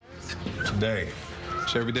today.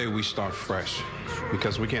 So every day we start fresh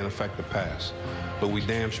because we can't affect the past, but we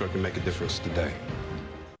damn sure can make a difference today.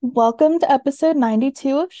 Welcome to episode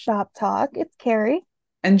 92 of Shop Talk. It's Carrie,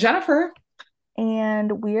 And Jennifer.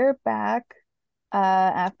 and we're back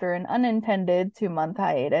after an unintended 2-month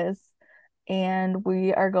hiatus. And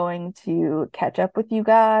we are going to catch up with you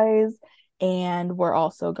guys. And we're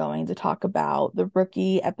also going to talk about The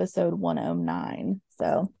Rookie episode 109.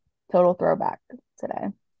 So, total throwback today.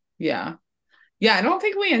 Yeah. Yeah, I don't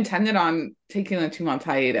think we intended on taking a 2-month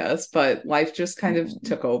hiatus, but life just kind of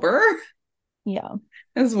took over. Yeah.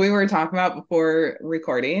 As we were talking about before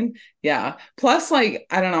recording. Yeah. Plus, like,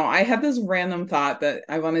 I don't know, I had this random thought that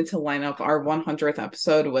I wanted to line up our 100th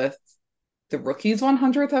episode with the Rookie's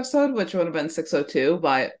 100th episode, which would have been 602.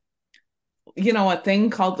 But, you know, a thing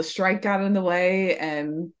called the strike got in the way.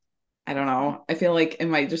 And I don't know. I feel like it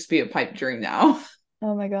might just be a pipe dream now.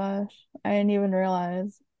 Oh my gosh. I didn't even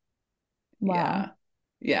realize. Wow.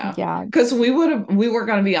 Yeah. Yeah. Because we were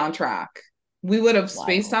going to be on track. We would have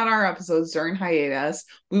spaced Wild. out our episodes during hiatus.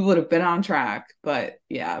 We would have been on track. But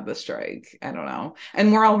yeah, the strike, I don't know.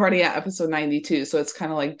 And we're already at episode 92. So it's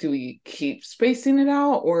kind of like, do we keep spacing it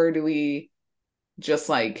out, or do we just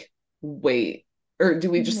like wait? Or do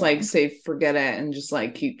we just Yeah. like say forget it and just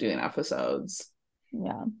like keep doing episodes?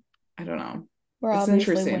 Yeah. I don't know. We're It's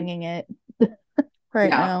obviously interesting. winging it right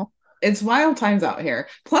Yeah. now. It's wild times out here.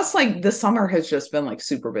 Plus, like, the summer has just been like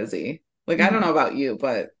super busy. Like, I don't Mhm. know about you,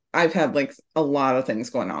 but I've had like a lot of things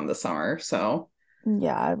going on this summer. So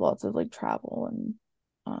Yeah, I have lots of like travel and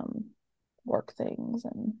um work things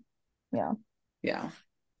and yeah. yeah.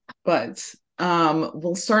 But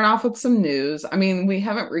we'll start off with some news. I mean, we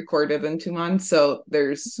haven't recorded in 2 months, so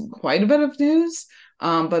there's quite a bit of news.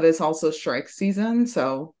 But it's also strike season.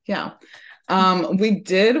 So yeah. We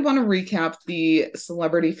did want to recap the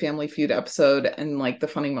Celebrity Family Feud episode and like the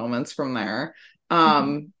funny moments from there.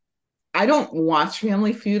 Mhm. I don't watch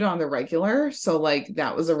Family Feud on the regular, so like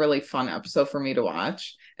that was a really fun episode for me to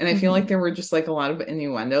watch. And I feel like Mhm. there were just like a lot of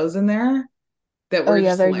innuendos in there that Oh were yeah,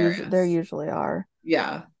 just there hilarious. usually are.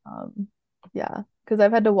 Yeah. Um yeah, because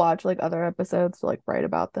I've had to watch like other episodes to like write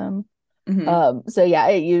about them. Hmm. So yeah,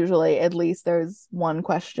 it usually at least there's one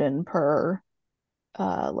question per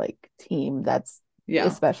like team that's Yeah.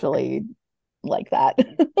 especially like that.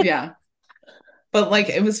 Yeah. But like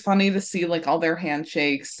it was funny to see like all their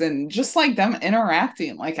handshakes and just like them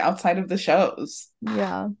interacting like outside of the shows.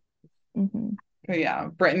 Yeah. Hmm. But yeah,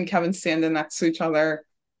 Britt and Kevin standing next to each other,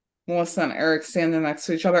 Melissa and Eric standing next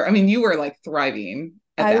to each other. I mean, you were like thriving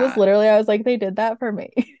at that. I was like, they did that for me.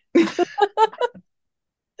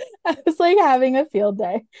 I was like having a field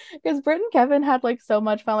day because Britt and Kevin had like so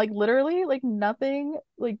much fun. Like literally, like nothing.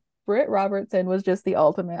 Like Britt Robertson was just the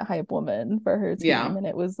ultimate hype woman for her Yeah. team, and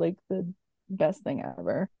it was like the best thing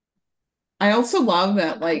ever. I also love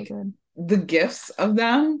that So like good. the gifts of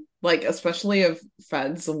them, like especially of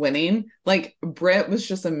Feds winning, like Britt was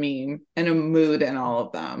just a meme and a mood in all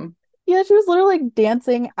of them. Yeah, she was literally like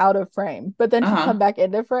dancing out of frame, but then she'd come Uh-huh. back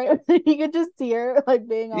into frame. You could just see her like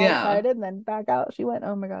being all Yeah. excited, and then back out. She went,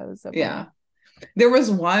 "Oh my God, it was so funny." Yeah. There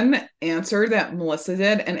was one answer that Melissa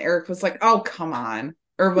did, and Eric was like, "Oh, come on,"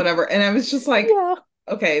 or whatever. And I was just like, Yeah,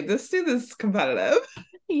 okay, this dude is competitive.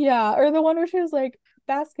 yeah. Or the one where she was like,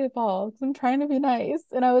 "Basketball," 'cause I'm trying to be nice,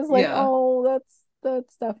 and I was like, Yeah. "Oh,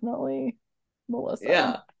 that's definitely Melissa."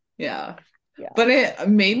 Yeah. Yeah. Yeah. But it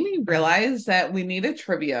made me realize that we need a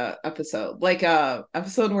trivia episode, like a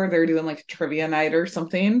episode where they're doing like a trivia night or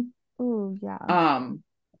something. Oh, yeah. Um,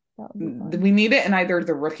 That would be fun. we need it in either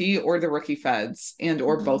the rookie or the rookie feds and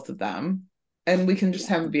or Mhm. both of them. And we can just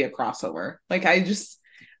have Yeah. it be a crossover. Like I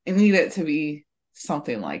need it to be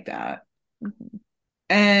something like that. Mhm.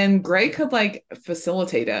 And Gray could like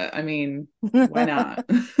facilitate it. I mean, why not?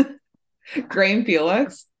 Gray and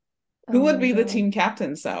Felix. Who Oh would my be the God. team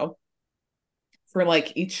captains though for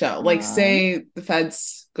like each show? Like Um, say the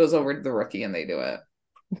feds goes over to the rookie and they do it.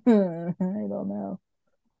 I don't know.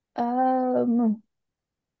 Um,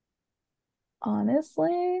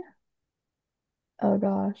 Honestly, oh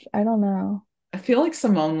gosh, I don't know. I feel like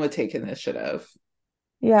Simone would take initiative.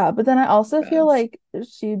 Yeah, but then I also feel Feds. like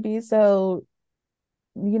she'd be so,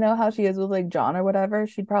 you know how she is with like John or whatever,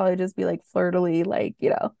 she'd probably just be like flirtily, like,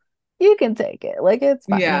 you can take it. Like it's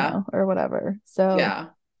fine, Yeah. or whatever. So, Yeah.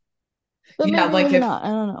 but Yeah. maybe, Like maybe if not. I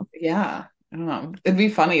don't know. yeah, I don't know. It'd be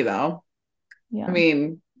funny though. I Yeah.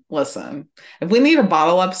 mean, listen, if we need a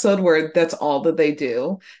bottle episode where that's all that they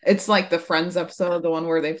do, it's like the Friends episode, the one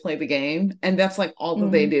where they play the game, and that's like all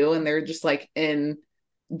that they Mm, do, and they're just like in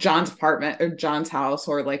John's apartment or John's house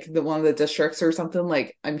or like the one of the districts or something.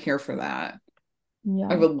 Like, I'm here for that. I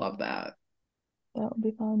yeah, would love that. that would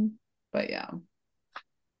be fun. But yeah. Do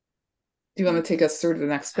you want to take us through the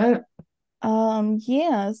next bit?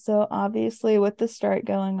 Yeah, so obviously with the strike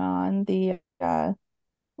going on, the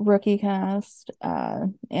rookie cast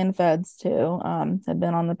and feds too have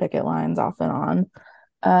been on the picket lines off and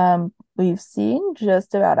on. We've seen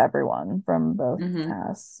just about everyone from both Mm-hmm.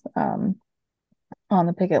 casts on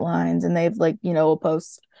the picket lines, and they've like, will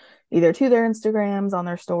post either to their Instagrams on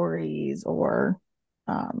their stories or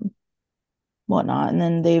um whatnot. And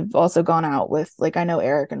then they've also gone out with like I know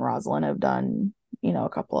Eric and Rosalind have done, a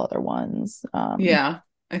couple other ones Yeah.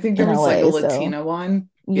 I think there in was like a LA. So Latina one.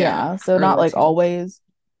 Yeah. yeah, so Or not like Latino. always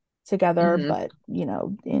together, Mm-hmm. but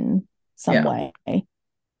in some Yeah. way.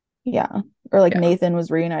 Yeah. Or like Yeah. Nathan was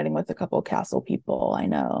reuniting with a couple Castle people I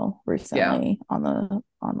know Yeah. recently on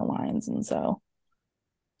the lines. And so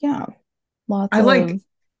yeah, lots I like of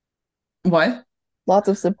what? lots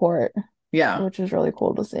of support, Yeah. which is really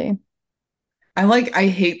cool to see. I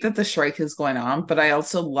hate that the strike is going on, but I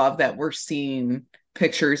also love that we're seeing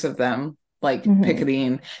pictures of them like Hmm.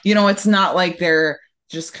 picketing. It's not like they're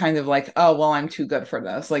just kind of like, oh, well, I'm too good for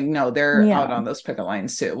this. Like, no, they're out Yeah. on those picket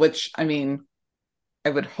lines too, which I mean, I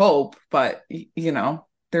would hope, but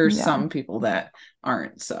there's Yeah. some people that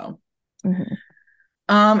aren't. So, Hmm.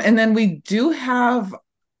 and then we do have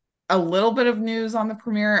a little bit of news on the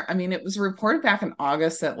premiere. I mean, it was reported back in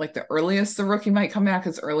August that like the earliest the rookie might come back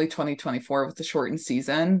is early 2024 with the shortened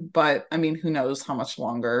season. But I mean, who knows how much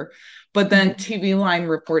longer. But then Hmm. TV Line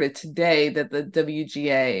reported today that the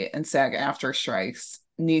WGA and SAG after strikes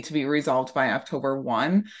need to be resolved by October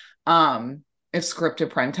 1. Um, if scripted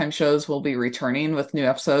primetime shows will be returning with new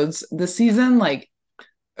episodes this season, like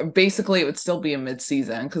basically it would still be a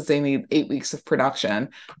mid-season because they need 8 weeks of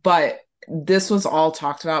production. But this was all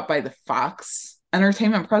talked about by the Fox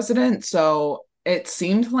Entertainment president, so it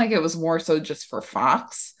seemed like it was more so just for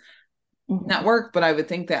Fox Hmm. network, but I would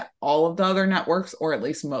think that all of the other networks, or at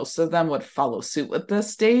least most of them, would follow suit with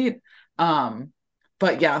this date. um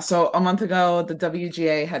but yeah, so a month ago the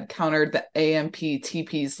WGA had countered the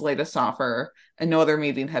AMPTP's latest offer and no other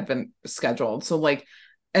meeting had been scheduled. So like,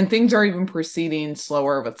 and things are even proceeding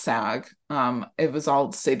slower with SAG. It was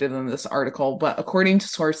all stated in this article, but according to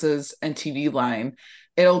sources and TV Line,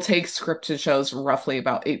 it'll take scripted shows roughly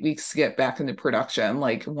about 8 weeks to get back into production,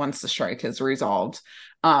 like once the strike is resolved.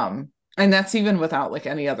 And that's even without like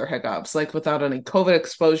any other hiccups, like without any COVID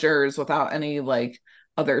exposures, without any like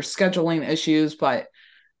other scheduling issues. But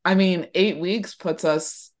I mean, 8 weeks puts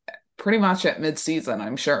us pretty much at mid-season,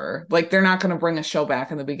 I'm sure. Like they're not going to bring a show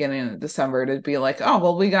back in the beginning of December to be like, oh,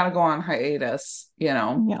 well, we got to go on hiatus,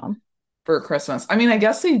 Yeah. for Christmas. I mean, I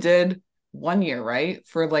guess they did one year, right?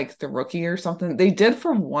 For like the rookie or something. They did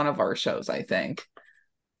for one of our shows, I think.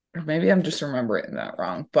 Or maybe I'm just remembering that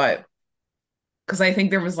wrong. But because I think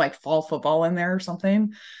there was like fall football in there or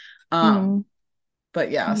something. Um, Mm, but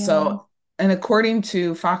yeah, yeah. so and according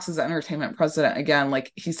to Fox's entertainment president, again,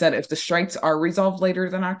 like he said, if the strikes are resolved later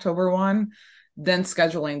than October 1, then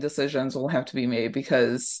scheduling decisions will have to be made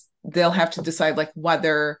because they'll have to decide like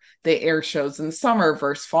whether they air shows in the summer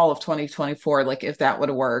versus fall of 2024, like if that would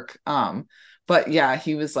work. But yeah,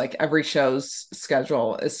 he was like every show's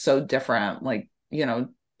schedule is so different, like,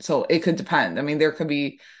 so it could depend. I mean, there could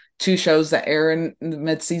be two shows that air in the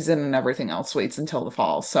mid-season and everything else waits until the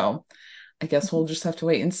fall. So I guess we'll just have to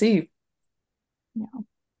wait and see. Yeah.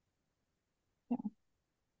 Yeah.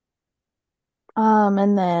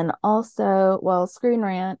 And then also, well, Screen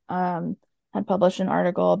Rant had published an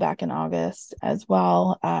article back in August as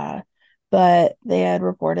well. But they had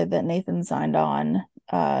reported that Nathan signed on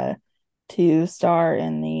to star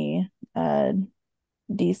in the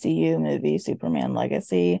DCU movie Superman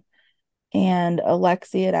Legacy. And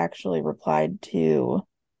Alexi had actually replied to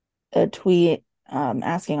a tweet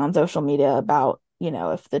asking on social media about,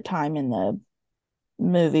 if the time in the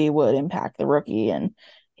movie would impact the rookie. And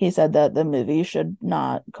he said that the movie should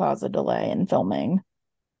not cause a delay in filming.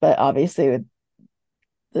 But obviously,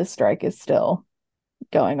 the strike is still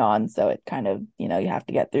going on. So it kind of, you have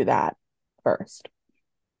to get through that first.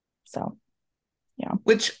 So, yeah.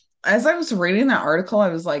 Which, as I was reading that article, I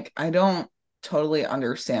was like, I don't totally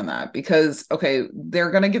understand that because, okay,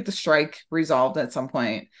 they're going to get the strike resolved at some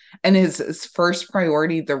point. And is his first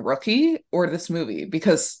priority the rookie or this movie?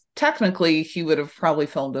 Because technically, he would have probably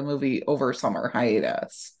filmed a movie over summer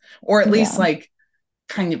hiatus, or at least Yeah. like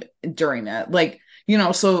kind of during it. Like,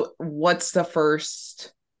 so what's the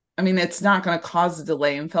first? I mean, it's not going to cause a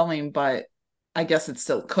delay in filming, but I guess it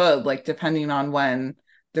still could, like, depending on when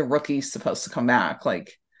the rookie's supposed to come back.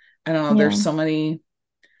 Like, I don't know. Yeah. There's so many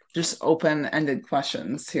just open-ended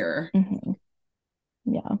questions here. Hmm.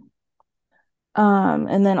 Yeah.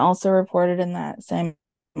 And then also reported in that same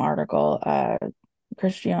article,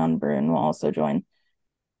 Christian Brun will also join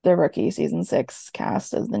the Rookie season 6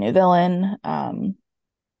 cast as the new villain,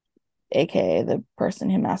 aka the person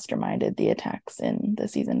who masterminded the attacks in the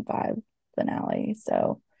season 5 finale.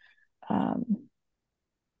 So,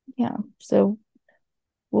 yeah, so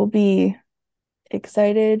we'll be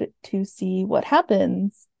excited to see what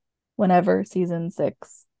happens whenever season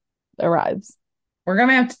 6 arrives. We're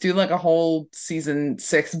gonna have to do like a whole season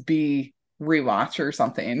 6B rewatch or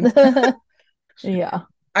something. Yeah.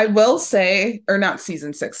 I will say, or not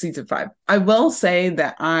season 6, season 5. I will say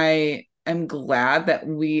that I am glad that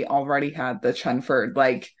we already had the Chenford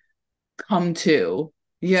like come to,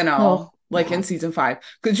 Oh, like yeah. in season 5.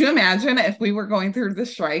 Could you imagine if we were going through the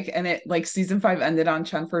strike and it like season 5 ended on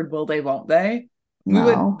Chenford, will they, won't they? We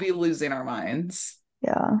would No. be losing our minds.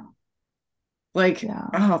 Yeah. Like, Yeah.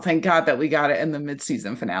 oh, thank God that we got it in the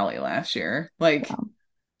mid-season finale last year. Like, Yeah.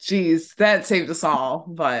 geez, that saved us all.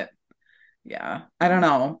 But yeah, I don't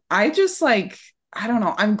know. I don't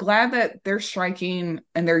know. I'm glad that they're striking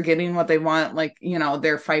and they're getting what they want. Like,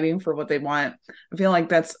 they're fighting for what they want. I feel like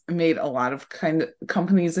that's made a lot of kind of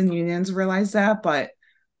companies and unions realize that. But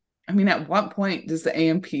I mean, at what point does the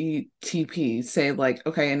AMPTP say, like,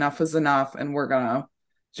 okay, enough is enough and we're gonna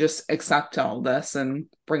just accept all this and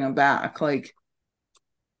bring them back? Like,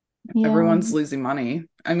 Yeah. everyone's losing money.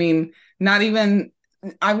 I mean, not even,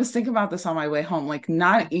 I was thinking about this on my way home. Like,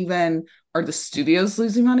 not even are the studios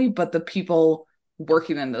losing money, but the people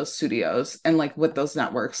working in those studios and like with those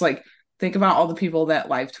networks. Like, think about all the people that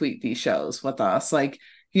live tweet these shows with us. Like,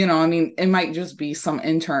 I mean, it might just be some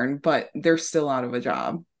intern, but they're still out of a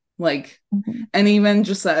job. Like, Mhm. and even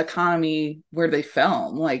just the economy where they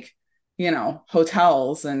film, like,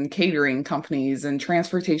 hotels and catering companies and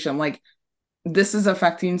transportation. Like, this is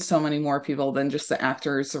affecting so many more people than just the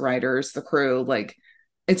actors, the writers, the crew. Like,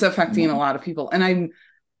 it's affecting a Yeah. lot of people. And I'm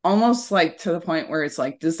almost like to the point where it's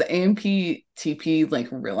like, does the AMPTP like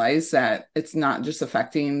realize that it's not just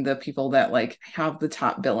affecting the people that like have the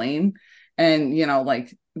top billing and,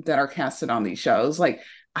 like that are casted on these shows? Like,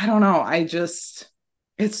 I don't know.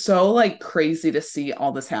 It's so like crazy to see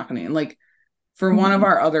all this happening. Like, for one of Mhm.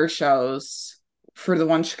 our other shows, for the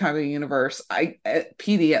One Chicago Universe, at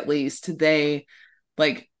PD at least, they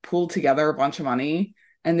like pooled together a bunch of money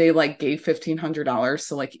and they like gave $1,500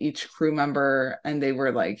 to like each crew member, and they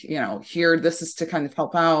were like, here, this is to kind of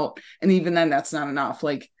help out. And even then, that's not enough.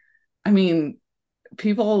 Like, I mean,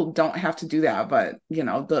 people don't have to do that, but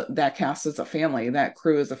that cast is a family, that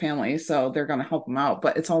crew is a family, so they're gonna help them out.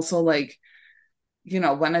 But it's also like,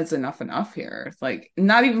 when is enough here? Like,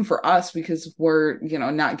 not even for us because we're,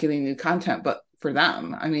 not getting new content, but for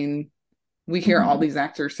them. I mean, we hear all Mhm. these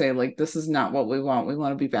actors say, like, this is not what we want. We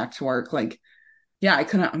want to be back to work. Like, yeah, I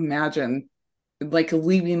couldn't imagine like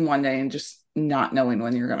leaving one day and just not knowing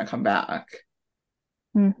when you're going to come back.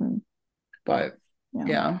 Mhm. But Yeah.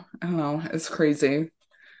 yeah, I don't know. It's crazy.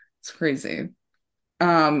 It's crazy.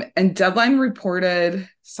 And Deadline reported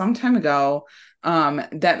some time ago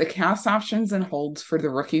that the cast options and holds for the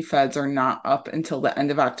rookie feds are not up until the end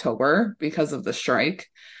of October because of the strike.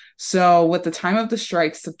 So, with the time of the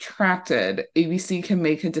strike subtracted, ABC can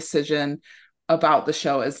make a decision about the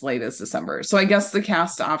show as late as December. So, I guess the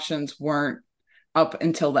cast options weren't up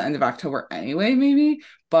until the end of October anyway, maybe.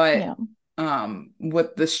 But Yeah.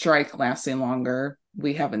 with the strike lasting longer,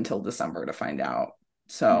 we have until December to find out.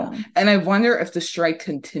 So, Yeah. and I wonder if the strike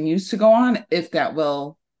continues to go on, if that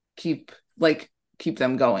will keep keep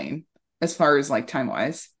them going as far as like time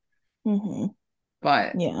wise. Mhm.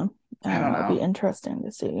 But Yeah. I I don't don't know. It'll be know. interesting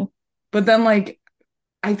to see. But then like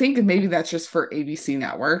I think maybe that's just for ABC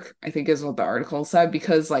Network, I think is what the article said,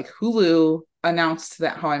 because like Hulu announced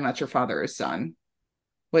that How I Met Your Father is done,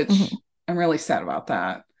 which Mhm. I'm really sad about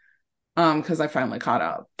that. Because I finally caught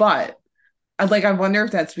up. But I wonder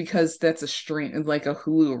if that's because that's a stream, like a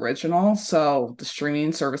Hulu original, so the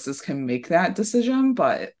streaming services can make that decision.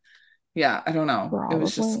 But yeah, I don't know. It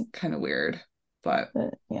was just Probably. kind of weird. But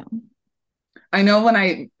But yeah. I know when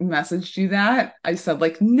I messaged you that, I said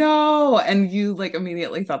like no, and you like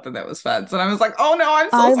immediately thought that that was Feds, and I was like, oh no, I'm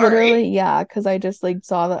so I sorry. literally, yeah, because I just like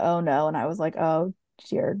saw the oh no, and I was like, oh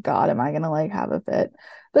dear God, am I gonna like have a fit?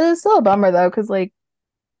 But it's still a bummer though, because like,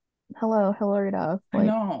 hello, Hillary Duff. I Like,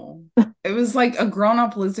 know. It was like a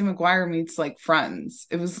grown-up Lizzie McGuire meets like Friends.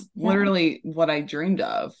 It was yeah, literally what I dreamed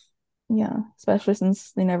of. yeah. Especially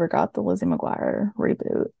since they never got the Lizzie McGuire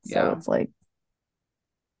reboot. So Yeah. it's like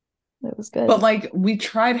it was But good. like we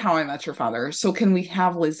tried How I Met Your Father, so can we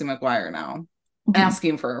have Lizzie McGuire now? Mhm.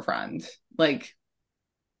 Asking for a friend. Like,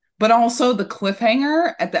 but also the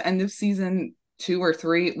cliffhanger at the end of season 2 or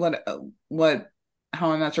 3, what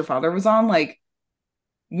How I Met Your Father was on, like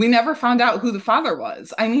We never found out who the father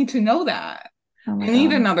was. I need to know that. Oh my I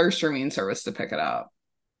need God. another streaming service to pick it up.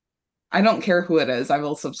 I don't care who it is. I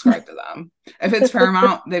will subscribe to them. If it's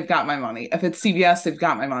Paramount, they've got my money. If it's CBS, they've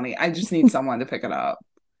got my money. I just need someone to pick it up.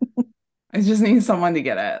 I just need someone to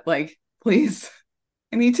get it. Like, please.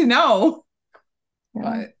 I need to know. Yeah.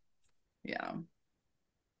 But yeah.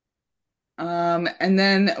 And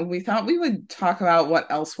then we thought we would talk about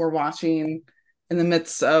what else we're watching in the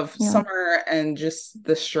midst of Yeah. summer and just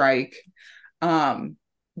the strike.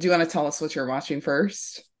 Do you want to tell us what you're watching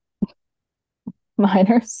first?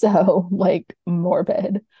 Mine are so like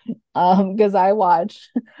morbid. Because I watch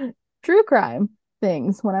true crime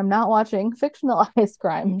things when I'm not watching fictionalized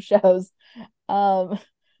crime shows. Um,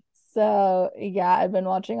 so yeah, I've been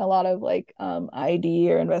watching a lot of like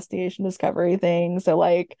ID or investigation discovery things. So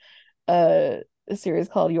like a series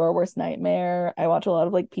called Your Worst Nightmare. I watch a lot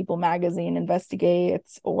of like People Magazine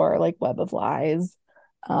investigates or like Web of Lies.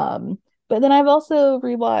 Um, but then I've also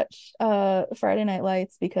rewatched Friday Night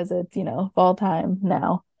Lights because it's, fall time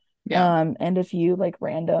now. Yeah. And a few like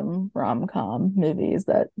random rom-com movies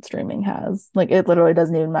that streaming has. Like it literally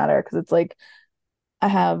doesn't even matter because it's like I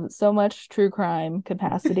have so much true crime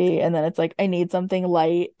capacity, and then it's like I need something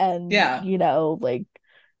light and Yeah. like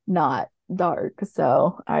not dark.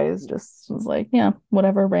 So was like, yeah,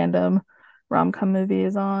 whatever random rom-com movie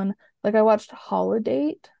is on. Like I watched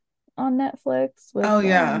Holiday on Netflix with Oh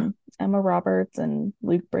yeah. Emma Roberts and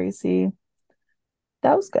Luke Bracey.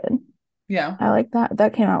 That was good. Yeah. I like that.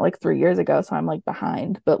 That came out like 3 years ago, so I'm like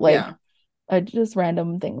behind. But like Yeah. just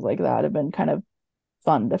random things like that have been kind of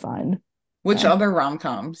fun to find. Which So, other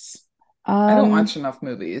rom-coms? I don't um, watch enough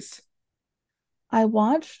movies. I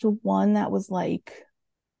watched one that was like,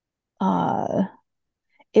 uh,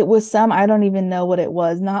 it was some, I don't even know what it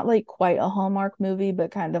was. Not like quite a Hallmark movie,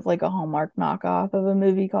 but kind of like a Hallmark knockoff of a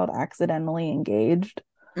movie called Accidentally Engaged.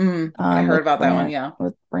 I heard about that one, Brant yeah.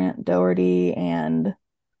 with Brant Doherty and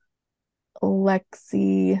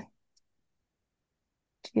Lexi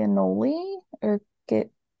Giannoli or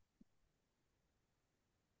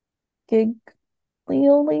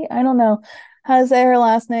Giglioli. I don't know how to say her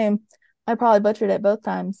last name. I probably butchered it both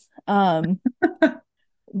times.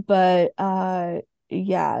 But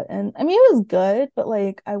yeah, and I mean it was good, but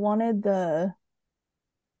like I wanted the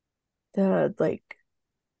like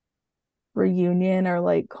reunion or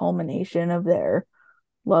like culmination of their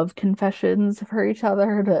love confessions for each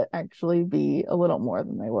other to actually be a little more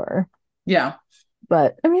than they were. Yeah.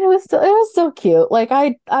 But I mean it was still cute. Like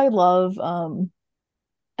I love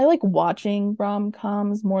I like watching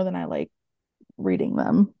rom-coms more than I like reading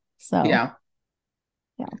them. So Yeah.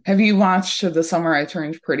 yeah. Have you watched The Summer I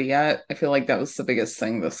Turned Pretty yet? I feel like that was the biggest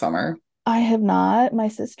thing this summer. I have not. My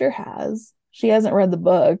sister has. She hasn't read the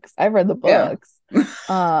books. I've read the Yeah. books.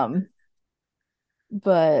 Um,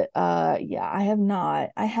 but yeah, I have not.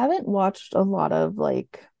 I haven't watched a lot of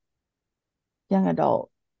like young adult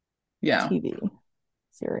Yeah. TV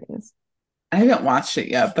series. I haven't watched it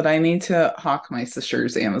yet, but I need to hawk my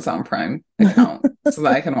sister's Amazon Prime account so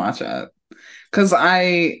that I can watch it. Because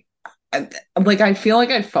I feel like I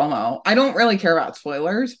have FOMO. I don't really care about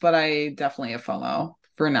spoilers, but I definitely have FOMO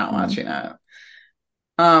for not Mm, watching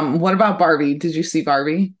it. What about Barbie? Did you see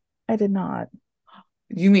Barbie? I did not.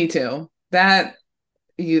 You need to. That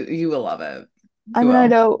you will love it. I You mean,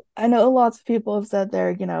 will. I know lots of people have said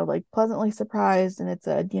they're, like pleasantly surprised and it's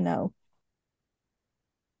a,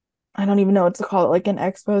 I don't even know what to call it, like an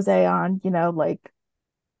expose on, like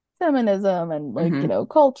feminism and like, Hmm.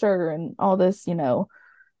 culture and all this,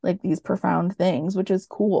 like these profound things, which is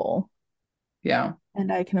cool. Yeah.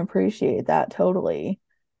 And I can appreciate that totally.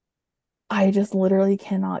 I just literally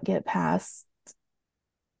cannot get past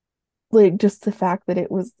like just the fact that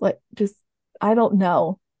it was like just I don't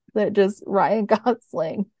know that just Ryan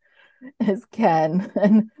Gosling is Ken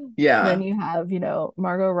and then Yeah. you have,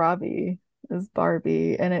 Margot Robbie as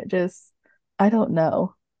Barbie and it just I don't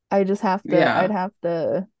know. I just have to Yeah. I'd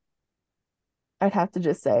have to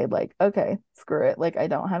just say like okay, screw it. Like I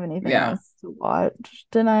don't have anything Yeah. else to watch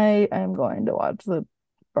tonight. I'm going to watch the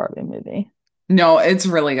Barbie movie. No, it's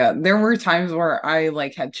really good. There were times where I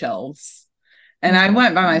like had chills and I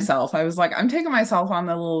went by Mhm. myself. I was like, I'm taking myself on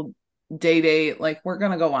a little day date. Like, we're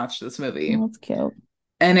gonna go watch this movie. Oh, that's cute.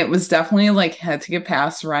 And it was definitely like had to get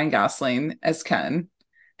past Ryan Gosling as Ken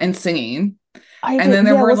and singing. I And just then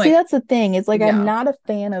there yeah, were well see like, that's the thing. It's like I'm yeah, not a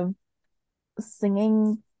fan of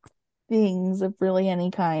singing things of really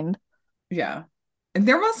any kind. yeah. And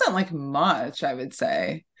there wasn't like much, I would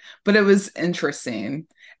say, but it was interesting.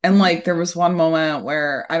 And Yeah. like there was one moment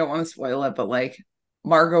where I don't want to spoil it, but like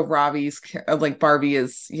Margot Robbie's like Barbie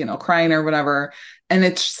is, crying or whatever. And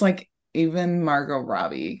it's just like even Margot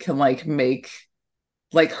Robbie can like make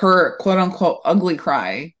like her quote unquote ugly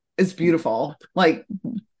cry is beautiful. Like,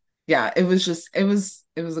 yeah, it was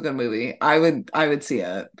a good movie. I would see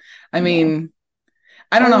it. I Yeah. mean,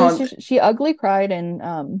 I don't Well, I mean, know. she ugly cried in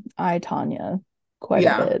I, Tonya quite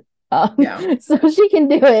a Yeah, bit. yeah, So she can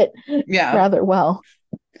do it yeah. rather well.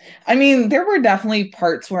 I mean, there were definitely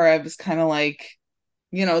parts where I was kind of like,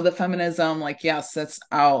 the feminism, like, yes, that's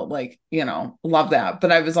out, like, love that.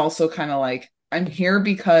 But I was also kind of like, I'm here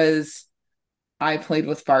because I played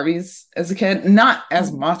with Barbies as a kid, not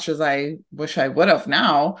as Mm. much as I wish I would have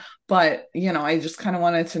now, but I just kind of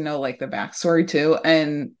wanted to know like the backstory too.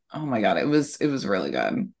 And oh my God, it was really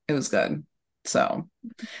good. It was good. So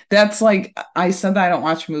that's like I said that I don't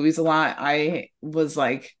watch movies a lot. I was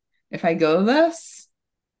like, if I go to this,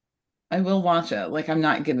 I will watch it. Like I'm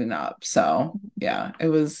not giving up. So yeah, it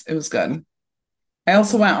was good. I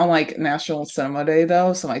also went Wow. on like National Cinema Day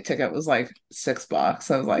though, so my ticket was like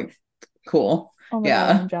 $6. I was like, cool. Oh my God,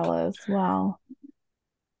 Yeah. I'm jealous. Wow.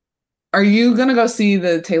 Are you gonna go see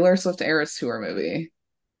the Taylor Swift Eras Tour movie?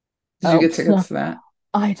 Did you Oh, get tickets to that?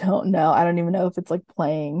 I don't know. I don't even know if it's like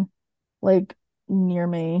playing like near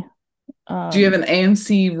me. Do you have Um, an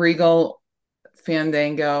AMC, Regal,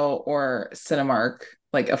 Fandango, or Cinemark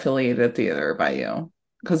like affiliated theater by you?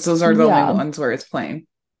 Because those are the only yeah. ones where it's playing.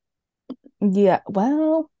 Yeah.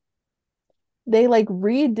 Well, they like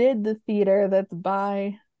redid the theater that's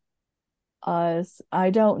by us. I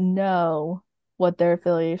don't know what their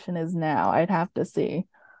affiliation is now. I'd have to see.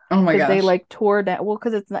 Oh my Because they gosh. like tore down, well,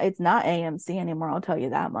 because it's not AMC anymore, I'll tell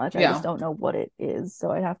you that much. I just Yeah. don't know what it is,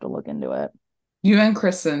 so I'd have to look into it. You and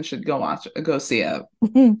Kristen should go see it.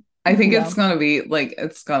 I think Yeah, it's gonna be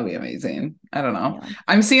amazing. I don't know. yeah.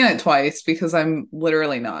 I'm seeing it twice because I'm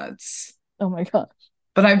literally nuts. Oh my gosh.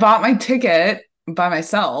 But I bought my ticket by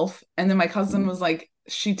myself, and then my cousin was like,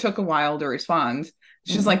 she took a while to respond.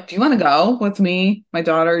 She's Mm-hmm. like, "Do you want to go with me, my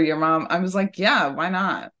daughter, your mom?" I was like, "Yeah, why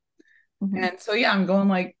not?" Mm-hmm. And so yeah, I'm going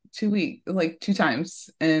like 2 week, like 2 times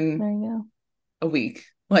in There you go. a week.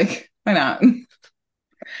 Like, why not?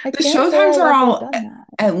 I The can't show say times I've are ever all, done that.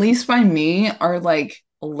 at least by me, are like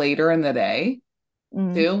later in the day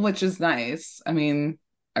Mm-hmm. too, which is nice. I mean,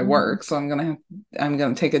 I Mm-hmm. work, so I'm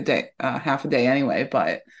gonna take a day, half a day anyway.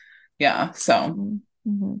 But yeah, so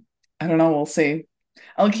Mm-hmm. I don't know. We'll see.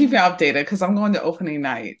 I'll keep you Yeah. updated because I'm going to opening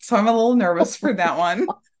night, so I'm a little nervous for that one.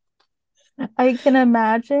 I can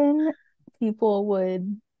imagine people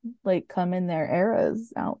would like come in their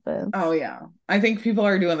eras Oh outfits. yeah, I think people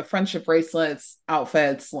are doing the friendship bracelets,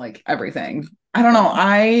 outfits, like everything. I don't know. Yeah.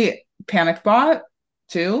 I panic bought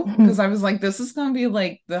too because I was like, this is gonna be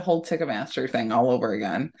like the whole Ticketmaster thing all over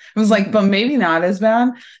again. It was like, Mm-hmm. but maybe not as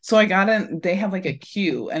bad. So I got in. They have like a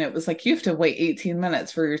queue, and it was like you have to wait 18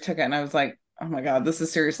 minutes for your ticket, and I was like, oh my God, this is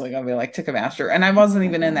seriously gonna be like Ticketmaster. And I Oh wasn't my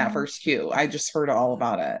even in that gosh. first queue. I just heard all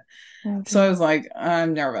about it. Oh So I was geez. like,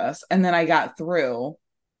 I'm nervous. And then I got through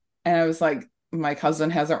and I was like, my cousin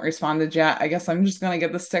hasn't responded yet. I guess I'm just gonna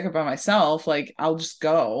get this ticket by myself. Like, I'll just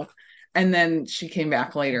go. And then she came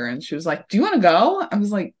back later and she was like, do you want to go? I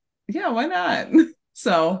was like, yeah, why not?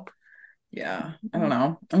 So yeah, I don't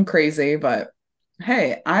know. I'm crazy, but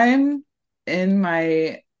hey, I'm in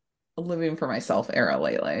my living for myself era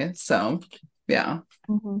lately. So yeah.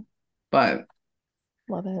 Mm-hmm. But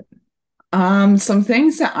Love it. some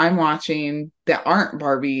things that I'm watching that aren't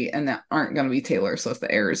Barbie and that aren't gonna be Taylor Swift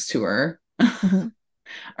the Eras tour Mm-hmm.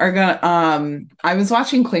 are gonna I was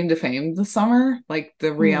watching Claim to Fame this summer, like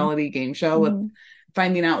the Mm-hmm. reality game show with Mm-hmm.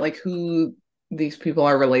 finding out like who these people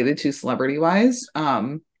are related to celebrity wise.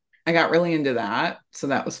 I got really into that, so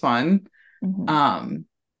that was fun. Mm-hmm. Um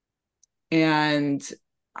and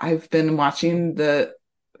I've been watching the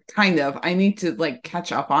kind of I need to like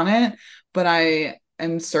catch up on it, but I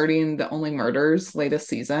am starting the Only Murders latest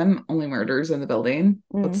season, Only Murders in the Building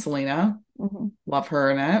with Selena. Mm-hmm. Love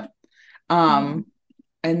her in it. Yeah. Um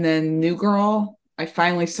And then New Girl, I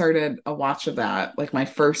finally started a watch of that, like my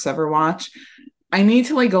first ever watch. I need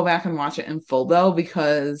to like go back and watch it in full though,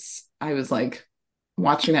 because I was like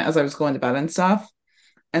watching it as I was going to bed and stuff.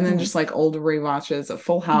 And then Mm-hmm. just like old rewatches of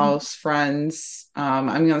Full Mm-hmm. House, Friends. I'm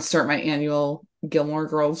gonna start my annual Gilmore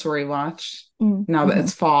Girls rewatch now that Mm-hmm.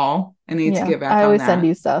 it's fall. I need to Yeah. get back I on always send that.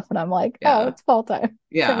 you stuff and I'm like, oh, Yeah. it's fall time.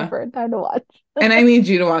 Yeah. Jennifer, time to watch. And I need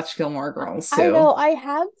you to watch Gilmore Girls I too. know I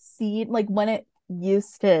have seen like when it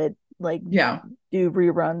used to like Yeah. do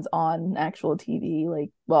reruns on actual TV,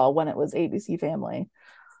 like well, when it was ABC Family.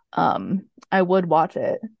 I would watch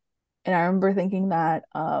it. And I remember thinking that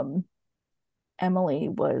Emily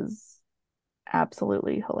was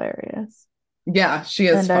absolutely hilarious. Yeah, she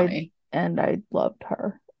is And I funny. and I loved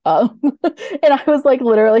her. And I was like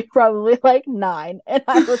literally probably like 9, and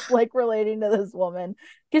I was like relating to this woman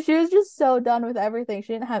because she was just so done with everything.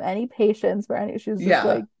 She didn't have any patience for any. She was just Yeah.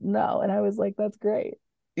 like, no. And I was like, that's great.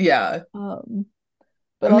 Yeah. Um,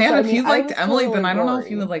 but also, Man, I if mean, you I liked was Emily, then totally I don't know if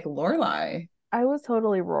you would Rory. like Lorelai. I was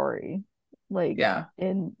totally Rory, like Yeah.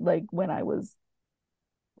 in like when I was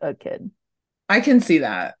a kid. I can see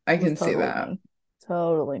that. I It was can see totally that. me.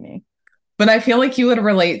 Totally me. But I feel like you would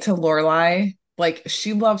relate to Lorelai. Like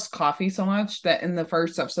she loves coffee so much that in the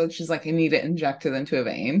first episode, she's like, I need it injected into a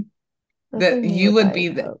vein. That's That like me you with would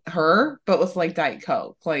Diet be Coke. her, but with like Diet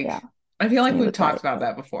Coke. Like, Yeah, I feel it's like me we've with talked Diet about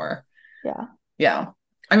Coke. that before. Yeah, Yeah.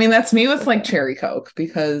 I mean, that's me with for like sure. cherry Coke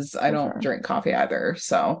because I For don't sure. drink coffee either.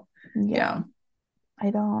 So, Yeah, yeah. I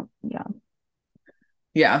don't. Yeah.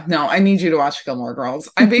 Yeah. No, I need you to watch Gilmore Girls.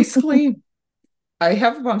 I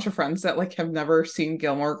have a bunch of friends that like have never seen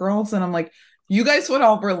Gilmore Girls, and I'm like, you guys would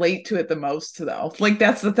all relate to it the most, though. Like,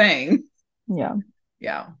 that's the thing. Yeah.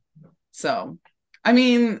 Yeah. So, I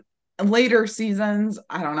mean, later seasons,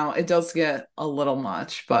 I don't know, it does get a little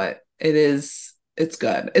much, but it's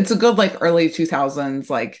good. It's a good like early 2000s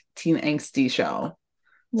like teen angsty show.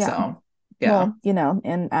 Yeah. So, yeah. Well,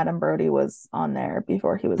 and Adam Brody was on there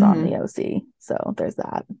before he was on Hmm. the OC. So there's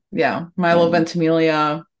that. Yeah. Milo And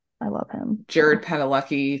Ventimiglia, I love him. Jared So,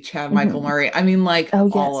 Padalecki, Chad Michael mhm. Murray. I mean, like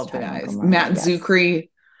Oh, all yes. of the Chad Michael guys. Murray. Matt Yes. Zuckery.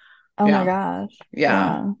 Oh my Yeah. gosh. Yeah.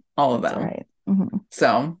 Yeah. All of That's them. right.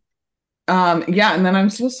 So, yeah, and then I'm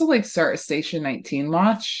supposed to like start a Station 19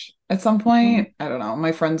 watch at some Mhm. point. I don't know.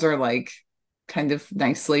 My friends are like kind of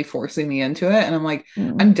nicely forcing me into it, and I'm like,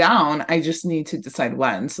 Mhm. I'm down. I just need to decide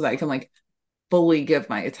when so that I can like fully give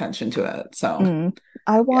my attention to it. So, Mm.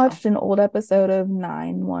 I yeah. watched an old episode of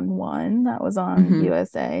 911 that was on Hmm.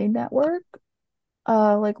 USA Network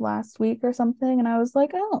like last week or something, and I was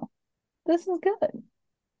like, "Oh, this is good."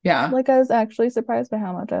 Yeah. Like I was actually surprised by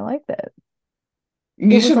how much I liked it.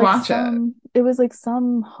 You should watch it. It was like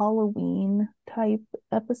some Halloween type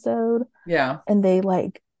episode, Yeah. and they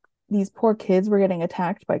like these poor kids were getting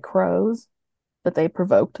attacked by crows, but they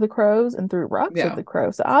provoked the crows and threw rocks at Yeah. the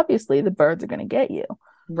crows. So obviously the birds are gonna get you.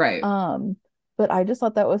 Right. Um, but I just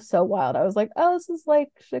thought that was so wild. I was like, oh, this is like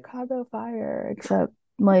Chicago Fire, except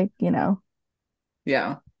like,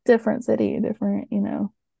 Yeah. different city, different,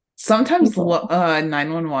 Sometimes people.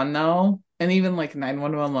 911 though, and even like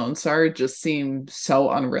 911 Lone Star just seem so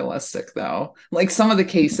unrealistic though. Like some of the Mhm.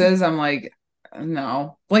 cases, I'm like,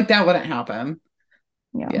 no, like that wouldn't happen.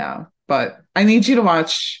 Yeah. Yeah, but I need you to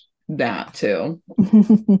watch that too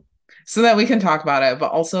so that we can talk about it,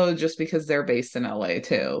 but also just because they're based in LA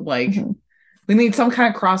too. Like Mhm. we need some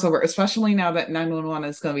kind of crossover, especially now that 911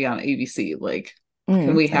 is going to be on ABC. Like,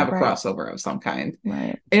 can we Oh, have a right. crossover of some kind?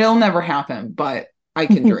 Right. It'll never happen, but I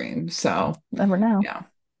can dream. So, Never know. yeah.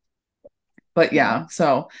 But Yeah. yeah,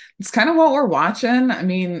 so it's kind of what we're watching. I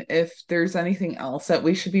mean, if there's anything else that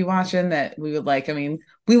we should be watching that we would like, I mean,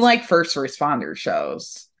 we like first responder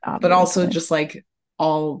shows, but also Obviously. just like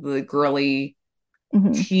all the girly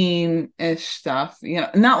Hmm. teen-ish stuff,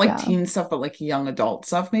 not like Yeah. teen stuff, but like young adult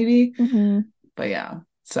stuff, maybe. Hmm. But yeah,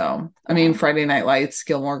 so I mean, Yeah. Friday Night Lights,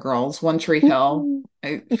 Gilmore Girls, One Tree Hill. Mhm.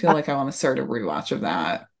 I feel Yeah. like I want to start a rewatch of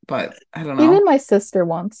that, but I don't Even know. my sister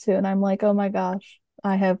wants to, and I'm like, oh my gosh,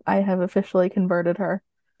 I have officially converted her.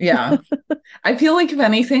 Yeah. I feel like if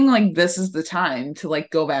anything, like this is the time to like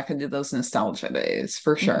go back into those nostalgia days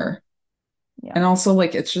for Hmm. sure. Yeah. And also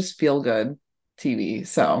like it's just feel good TV.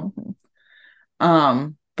 So, Hmm.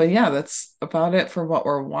 but yeah, that's about it for what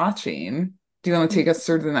we're watching. Do you want to take us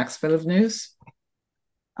through the next bit of news?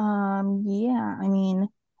 Yeah, I mean,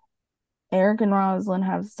 Eric and Rosalind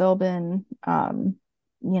have still been,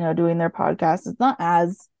 doing their podcast. It's not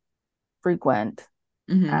as frequent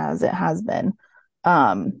Hmm. as it has been,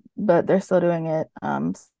 but they're still doing it.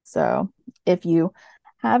 So if you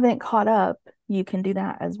haven't caught up, you can do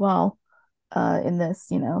that as well, in this,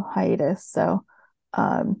 hiatus. So,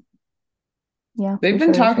 um, yeah, They've be been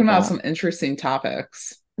sure to talking check it about out. some interesting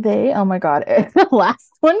topics. Oh my God, the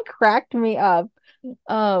last one cracked me up,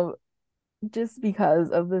 um, just because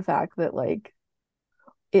of the fact that like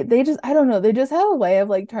they just I don't know, they just have a way of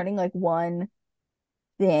like turning like one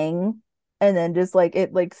thing and then just like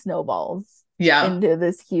it like snowballs Yeah. into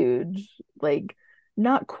this huge like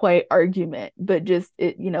not quite argument but just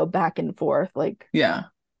it back and forth like Yeah.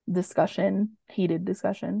 heated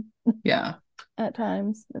discussion Yeah. at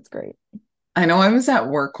times. It's great. I know I was at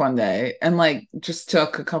work one day and like just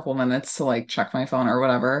took a couple minutes to like check my phone or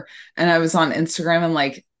whatever. And I was on Instagram and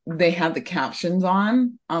like they had the captions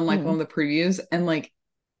on like one Mm. of the previews and like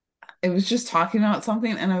it was just talking about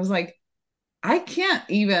something and I was like, I can't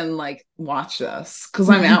even like watch this because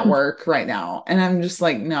I'm at work right now and I'm just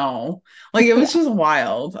like, no. Like it was Yeah. just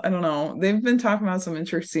wild. I don't know. They've been talking about some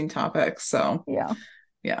interesting topics. So Yeah.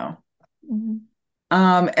 yeah. Mhm.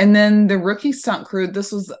 And then the rookie stunt crew,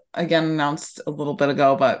 this was again announced a little bit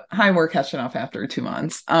ago, but hi, we're catching up after 2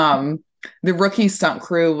 months. The rookie stunt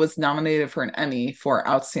crew was nominated for an Emmy for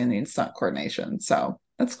outstanding stunt coordination. So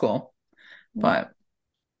that's cool. Yeah. But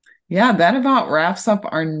yeah, that about wraps up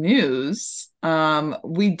our news.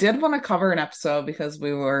 We did want to cover an episode because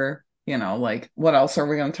we were, like, what else are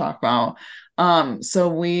we going to talk about? So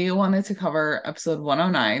we wanted to cover episode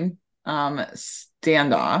 109,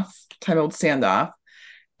 Standoff, titled Standoff.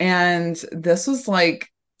 And this was like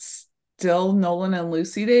still Nolan and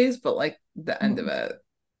Lucy days, but like the end of Mhm. it,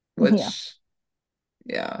 Yeah. which,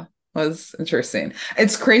 yeah, was interesting.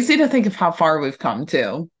 It's crazy to think of how far we've come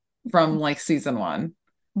to from like season one.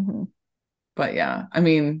 Mhm. But yeah, I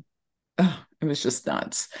mean, ugh, it was just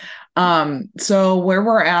nuts. So where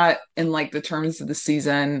we're at in like the terms of the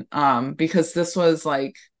season, because this was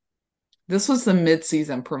the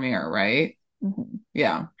mid-season premiere, right? Mhm.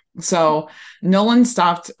 Yeah. So Nolan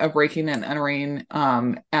stopped a breaking and entering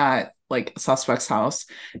at like a suspect's house,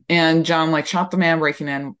 and John like shot the man breaking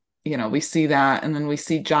in. We see that, and then we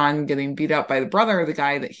see John getting beat up by the brother of the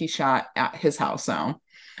guy that he shot at his house now.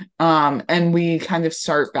 And we kind of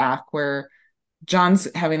start back where John's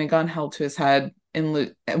having a gun held to his head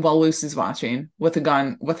while Lucy's watching with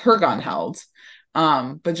her gun held.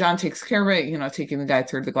 But John takes care of it, taking the guy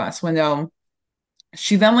through the glass window.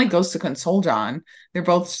 She then like goes to console John. They're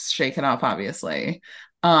both shaken up, obviously.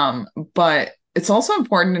 But it's also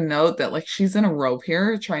important to note that like she's in a rope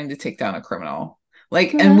here trying to take down a criminal.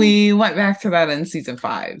 Like, and Yeah. we went back to that in season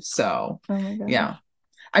 5. So Oh my yeah. gosh.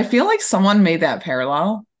 I feel like someone made that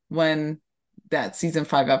parallel when that season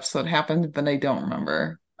 5 episode happened, but I don't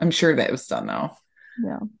remember. I'm sure that it was done though.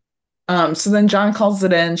 Yeah. So then John calls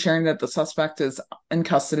it in, sharing that the suspect is in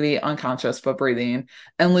custody, unconscious but breathing.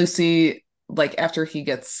 And Lucy, like after he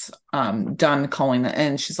gets done calling it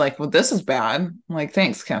in, she's like, "Well, this is bad." I'm like,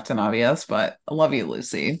 "Thanks, Captain Obvious, but I love you,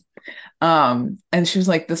 Lucy." And she was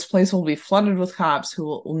like, "This place will be flooded with cops who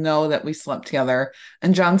will know that we slept together."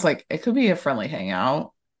 And John's like, "It could be a friendly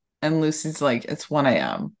hangout." And Lucy's like, "It's 1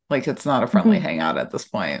 a.m. Like it's not a friendly hangout at this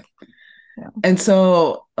point." Yeah. And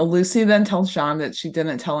so Lucy then tells John that she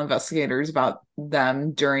didn't tell investigators about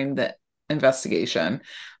them during the investigation.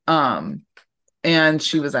 Um, and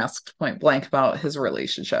she was asked point blank about his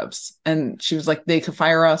relationships. And she was like, they could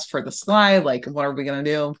fire us for the sly. Like, what are we going to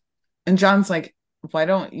do? And John's like, why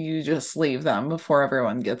don't you just leave them before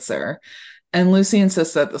everyone gets there? And Lucy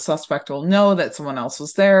insists that the suspect will know that someone else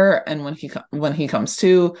was there. And when he comes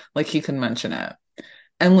to, like, he can mention it.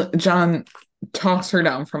 And John talks her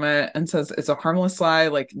down from it and says it's a harmless lie,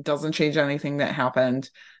 like doesn't change anything that happened.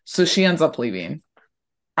 So she ends up leaving.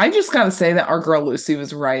 I just gotta say that our girl Lucy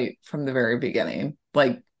was right from the very beginning.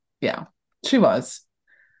 Like, yeah, she was.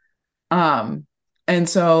 Um, and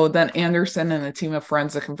so then Anderson and a team of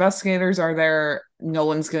forensic investigators are there.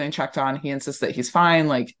 Nolan's getting checked on. He insists that he's fine,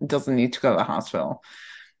 like doesn't need to go to the hospital.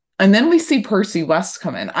 And then we see Percy West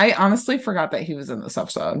come in. I honestly forgot that he was in this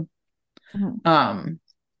episode. Mhm. Um,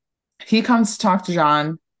 he comes to talk to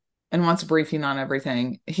John and wants a briefing on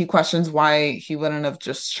everything. He questions why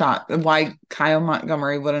why Kyle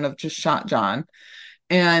Montgomery wouldn't have just shot John.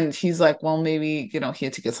 And he's like, well, maybe, he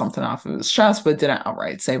had to get something off of his chest, but didn't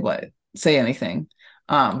outright say anything,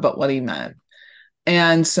 but what he meant.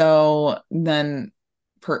 And so then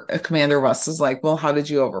Commander West is like, well, how did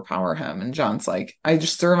you overpower him? And John's like, I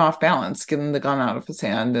just threw him off balance, getting the gun out of his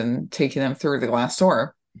hand and taking him through the glass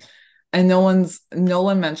door. And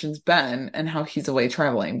Nolan mentions Ben and how he's away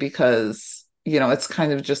traveling because, it's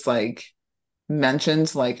kind of just like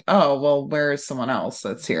mentioned like, oh, well, where is someone else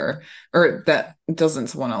that's here? Or that doesn't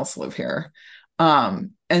someone else live here?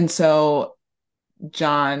 And so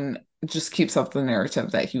John just keeps up the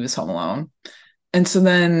narrative that he was home alone. And so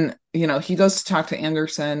then, he goes to talk to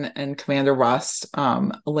Anderson and Commander West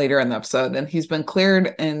later in the episode, and he's been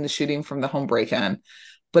cleared in the shooting from the home break-in,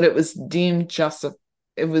 but it was deemed just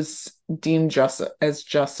as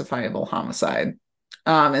justifiable homicide.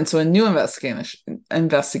 And so a new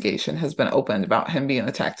investigation has been opened about him being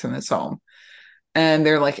attacked in his home. And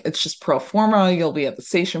they're like, it's just pro forma. You'll be at the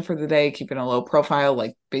station for the day, keeping a low profile.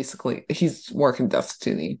 Like basically, he's working desk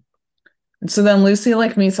duty. And so then Lucy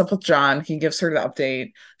like meets up with John. He gives her the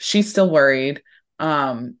update. She's still worried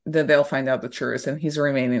that they'll find out the truth, and he's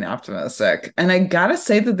remaining optimistic. And I gotta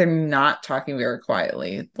say that they're not talking very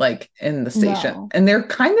quietly, like in the station, No. and they're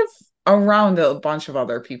kind of around a bunch of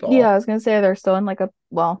other Yeah, people. I was gonna say they're still in like a,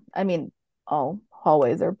 well, I mean, oh,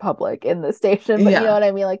 hallways are public in the station, but you know Yeah. what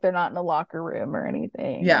I mean? Like they're not in a locker room or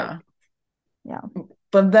anything. Like, Yeah. yeah.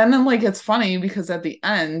 But then like it's funny because at the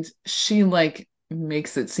end she like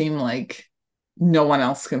makes it seem like no one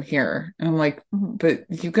else can hear. And I'm like, Mhm. but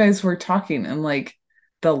you guys were talking in like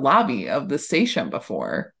the lobby of the station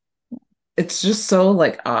before. It's just so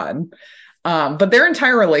like odd. But their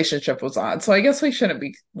entire relationship was odd. So I guess we shouldn't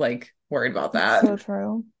be like worried about That's that. so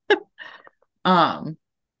true. Um,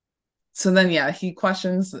 so then yeah, he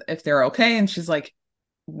questions if they're okay, and she's like,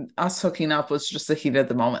 us hooking up was just a heat of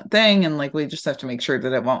the moment thing, and like we just have to make sure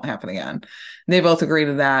that it won't happen again. And they both agree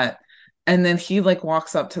to that. And then he like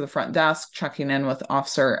walks up to the front desk, checking in with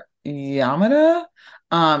Officer Yamada.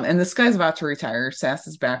 And this guy's about to retire. Sass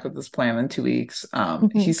is back with this plan in 2 weeks.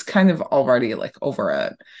 He's kind of already like over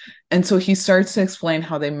it. And so he starts to explain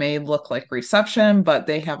how they may look like reception, but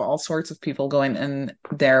they have all sorts of people going in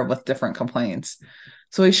there with different complaints.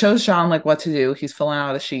 So he shows Sean like what to do. He's filling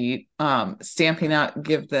out a sheet, stamping out,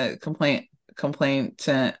 give the complaint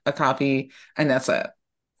to a copy, and that's it.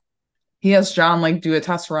 He has John like do a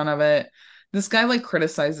test run of it. This guy like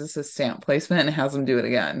criticizes his stamp placement and has him do it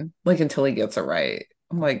again, like until he gets it right.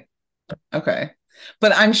 I'm like, okay.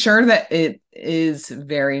 But I'm sure that it is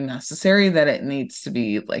very necessary that it needs to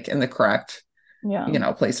be like in the correct,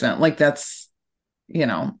 Yeah. placement. Like that's,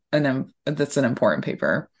 that's an important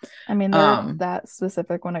paper. I mean, they're that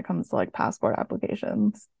specific when it comes to like passport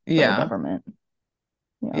applications for the Yeah. government.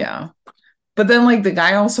 Yeah. But then like the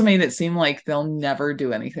guy also made it seem like they'll never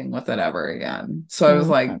do anything with it ever again. So I was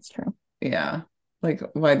like, That's true. yeah, like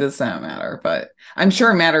why does that matter? But I'm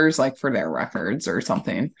sure it matters like for their records or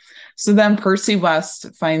something. So then Percy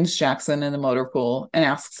West finds Jackson in the motor pool and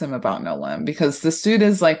asks him about Nolan because this dude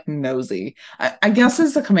is like nosy. I guess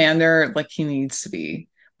as the commander, like he needs to be,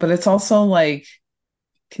 but it's also like,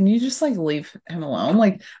 can you just like leave him alone?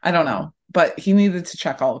 Like, I don't know, but he needed to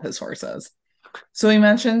check all of his horses. So he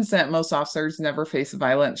mentions that most officers never face a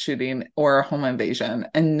violent shooting or a home invasion,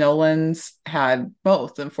 and Nolan's had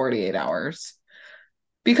both in 48 hours.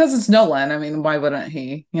 Because it's Nolan, I mean, why wouldn't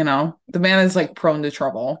he? The man is like prone to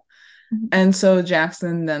trouble. Mhm. And so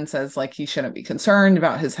Jackson then says like he shouldn't be concerned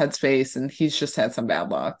about his headspace and he's just had some bad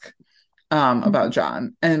luck about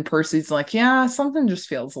John. And Percy's like, yeah, something just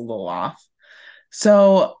feels a little off.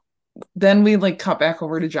 So then we like cut back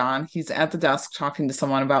over to John. He's at the desk talking to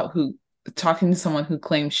someone who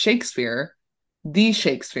claims Shakespeare, the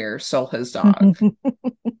Shakespeare, stole his dog.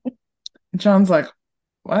 John's like,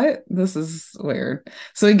 what? This is weird.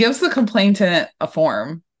 So he gives the complainant a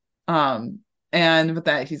form. And with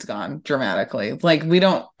that, he's gone dramatically. Like, we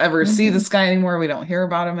don't ever see this guy anymore. We don't hear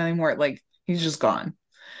about him anymore. Like, he's just gone.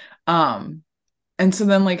 And so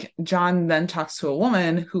then like John then talks to a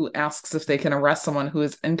woman who asks if they can arrest someone who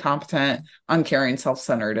is incompetent, uncaring,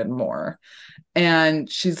 self-centered, and more. And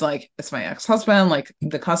she's like, it's my ex-husband. Like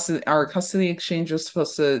our custody exchange was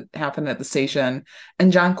supposed to happen at the station.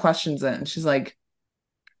 And John questions it. And she's like,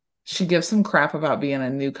 she gives him crap about being a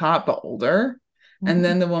new cop, but older. And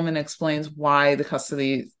then the woman explains why the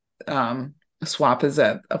custody swap is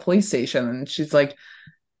at a police station. And she's like,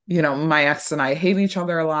 my ex and I hate each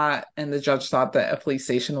other a lot. And the judge thought that a police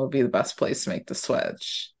station would be the best place to make the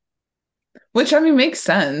switch. Which, I mean, makes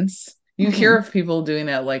sense. You hear of people doing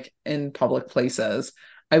it like in public places.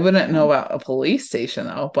 I wouldn't know about a police station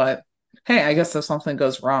though, but hey, I guess if something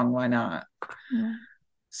goes wrong, why not? Yeah.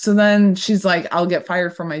 So then she's like, I'll get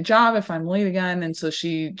fired from my job if I'm late again. And so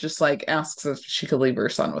she just like asks if she could leave her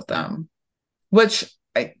son with them, which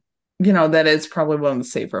that is probably one of the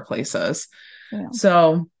safer places. Yeah.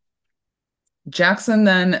 So Jackson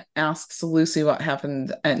then asks Lucy what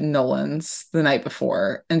happened at Nolan's the night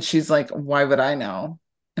before. And she's like, why would I know?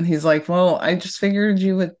 And he's like, well, I just figured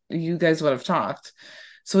you guys would have talked.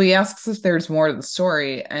 So he asks if there's more to the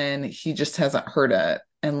story, and he just hasn't heard it.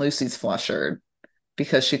 And Lucy's flustered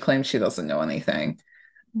because she claims she doesn't know anything.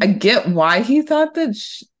 I get why he thought that,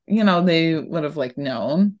 they would have like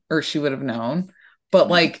known, or she would have known. But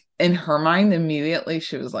like in her mind, immediately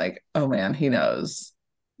she was like, oh man, he knows.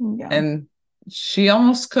 Yeah. And she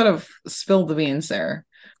almost could have spilled the beans there.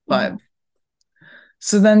 But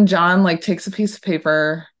so then John like takes a piece of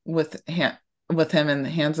paper with him and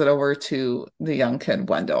hands it over to the young kid,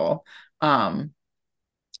 Wendell, and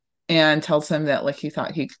tells him that like he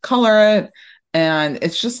thought he could color it. And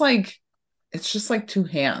it's just like 2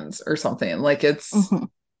 hands or something. Like it's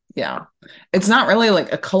yeah, it's not really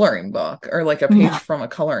like a coloring book or like a page from a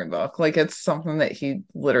coloring book. Like it's something that he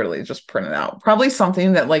literally just printed out. Probably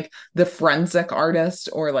something that like the forensic artist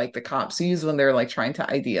or like the cops use when they're like trying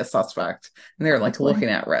to ID a suspect and they're like looking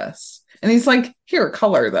at risks. And he's like, here,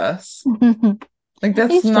 color this. Like,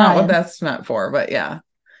 that's He's not what trying. that's meant for, but yeah,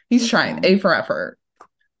 he's He's trying. trying. A for effort.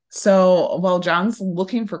 So while John's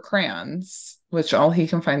looking for crayons, which all he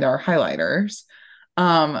can find are highlighters,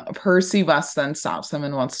 Percy West then stops him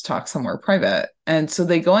and wants to talk somewhere private. And so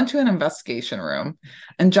they go into an investigation room,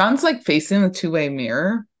 and John's like facing the two-way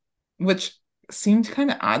mirror, which seemed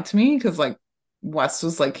kind of odd to me because like West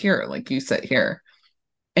was like, here, like you sit here.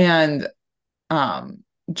 And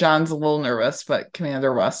John's a little nervous, but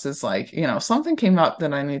Commander West is like, something came up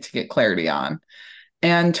that I need to get clarity on.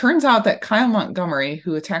 And turns out that Kyle Montgomery,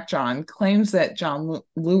 who attacked John, claims that John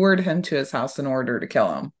lured him to his house in order to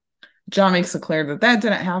kill him. John makes it clear that that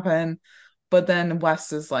didn't happen. But then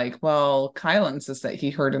West is like, well, Kyle insists that he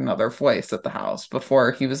heard another voice at the house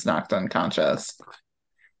before he was knocked unconscious.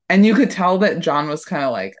 And you could tell that John was kind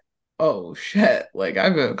of like, oh shit, like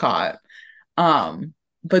I've been caught.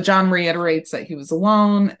 But John reiterates that he was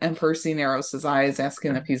alone, and Percy narrows his eyes,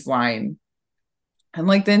 asking if he's lying. And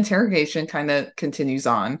like the interrogation kind of continues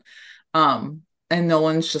on. And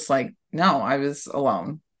Nolan's just like, no, I was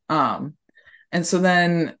alone. And so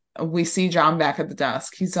then we see John back at the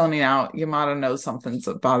desk. He's zoning out. Yamada knows something's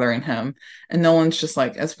bothering him. And Nolan's just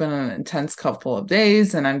like, it's been an intense couple of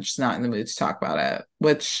days, and I'm just not in the mood to talk about it.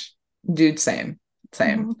 Which, dude, same.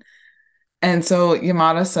 Mm-hmm. And so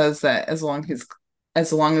Yamada says that as long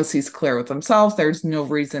as he's clear with himself, there's no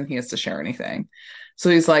reason he has to share anything. So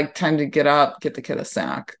he's like, time to get up, get the kid a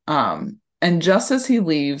snack. And just as he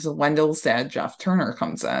leaves, Wendell's dad, Jeff Turner,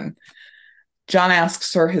 comes in. John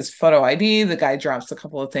asks for his photo ID. The guy drops a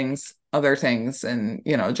couple of other things, and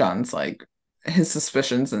John's like, his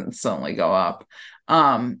suspicions instantly go up.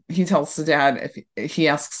 He tells the dad he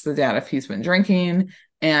asks the dad if he's been drinking,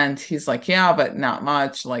 and he's like, yeah, but not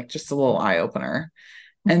much, like just a little eye opener.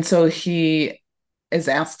 And so he is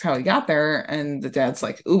asked how he got there, and the dad's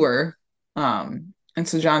like, Uber. And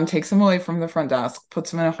so John takes him away from the front desk,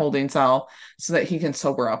 puts him in a holding cell so that he can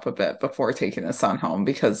sober up a bit before taking his son home,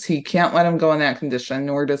 because he can't let him go in that condition,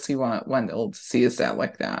 nor does he want Wendell to see his dad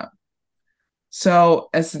like that. So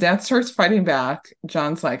as the dad starts fighting back,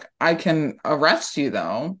 John's like, I can arrest you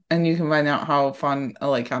though, and you can find out how fun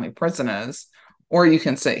LA County Prison is, or you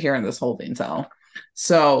can sit here in this holding cell.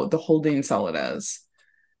 So the holding cell it is.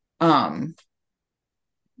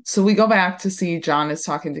 So we go back to see John is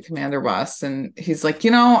talking to Commander West, and he's like,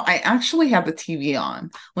 I actually had the TV on.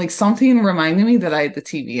 Like, something reminded me that I had the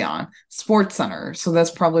TV on. Sports Center. So that's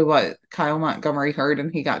probably what Kyle Montgomery heard,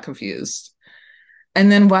 and he got confused.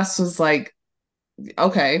 And then West was like,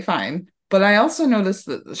 okay, fine. But I also noticed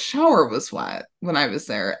that the shower was wet when I was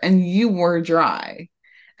there, and you were dry.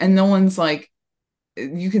 And no one's like,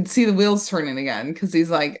 you can see the wheels turning again, because he's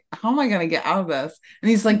like, how am I going to get out of this? And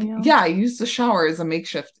he's like, yeah, I use the shower as a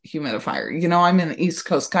makeshift humidifier. I'm an East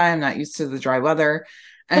Coast guy. I'm not used to the dry weather.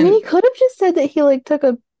 And I mean, he could have just said that he like took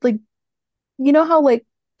a like, how like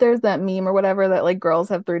there's that meme or whatever that like girls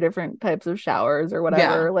have 3 different types of showers or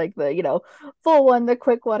whatever, yeah, like the full one, the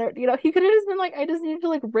quick water. He could have just been like, I just need to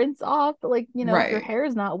like rinse off, but like if your right, hair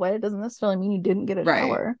is not wet, it doesn't necessarily mean you didn't get a right.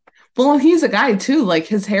 shower. Well, he's a guy too. Like,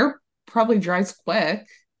 his hair probably dries quick.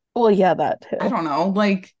 Well, yeah, that too. I don't know.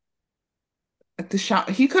 Like, the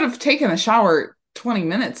shower, he could have taken a shower 20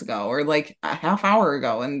 minutes ago or like a half hour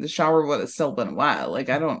ago, and the shower would have still been wet. Like,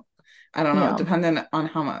 I don't know, Yeah. depending on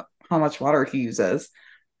how much water he uses.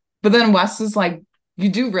 But then Wes is like, you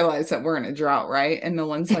do realize that we're in a drought, right? And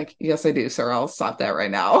Nolan's like, yes, I do, sir. I'll stop that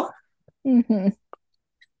right now. Mm-hmm.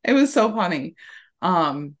 It was so funny.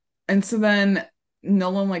 And so then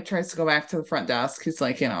Nolan like tries to go back to the front desk. He's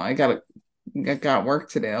like, I got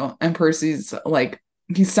work to do. And Percy's like,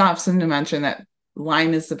 he stops him to mention that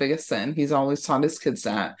lying is the biggest sin. He's always taught his kids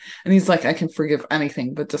that. And he's like, I can forgive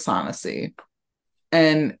anything but dishonesty.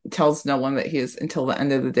 And tells Nolan that he has until the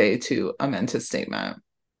end of the day to amend his statement.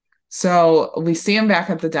 So we see him back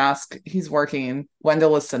at the desk. He's working.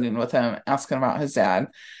 Wendell is sitting with him, asking about his dad.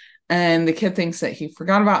 And the kid thinks that he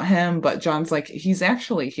forgot about him, but John's like, he's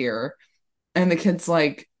actually here. And the kid's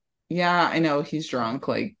like, yeah, I know he's drunk.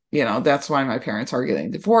 Like, that's why my parents are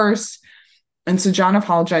getting divorced. And so John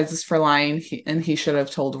apologizes for lying, he should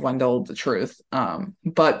have told Wendell the truth.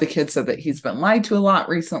 But the kid said that he's been lied to a lot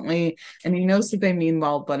recently, and he knows that they mean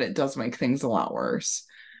well, but it does make things a lot worse.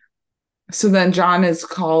 So then John is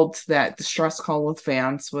called to that distress call with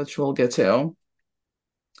Vance, which we'll get to.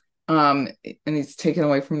 And he's taken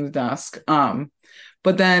away from the desk.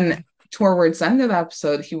 But then towards the end of the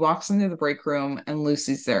episode, he walks into the break room, and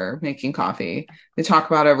Lucy's there making coffee. They talk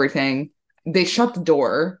about everything. They shut the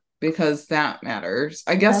door because that matters.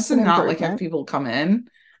 I guess to not like have people come in.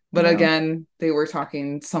 But again, they were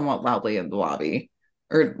talking somewhat loudly in the lobby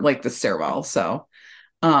or like the stairwell. So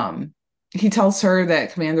he tells her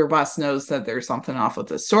that Commander West knows that there's something off with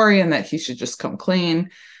the story and that he should just come clean.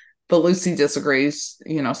 But Lucy disagrees,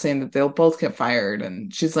 saying that they'll both get fired.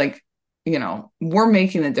 And she's like, we're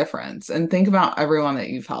making a difference. And think about everyone that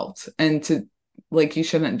you've helped. And you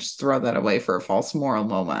shouldn't just throw that away for a false moral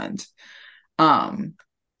moment.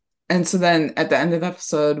 And so then at the end of the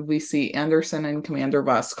episode, we see Anderson and Commander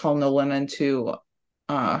West call Nolan into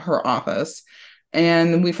her office.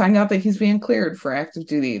 And we find out that he's being cleared for active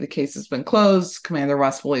duty. The case has been closed. Commander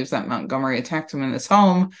West believes that Montgomery attacked him in his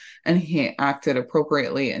home, and he acted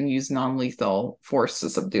appropriately and used non-lethal force to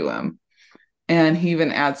subdue him. And he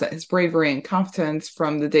even adds that his bravery and competence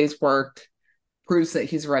from the day's work proves that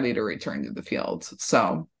he's ready to return to the field.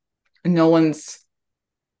 So no one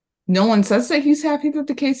says that he's happy that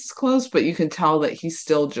the case is closed, but you can tell that he's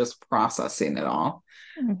still just processing it all.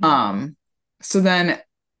 Mm-hmm. So then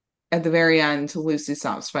at the very end, Lucy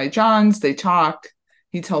stops by John's. They talk.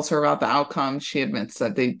 He tells her about the outcome. She admits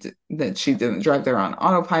that she didn't drive there on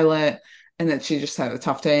autopilot and that she just had a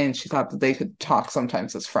tough day, and she thought that they could talk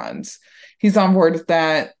sometimes as friends. He's on board with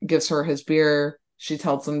that, gives her his beer. She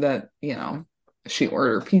tells him that, she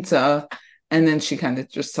ordered pizza, and then she kind of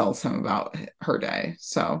just tells him about her day.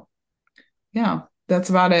 So, yeah, that's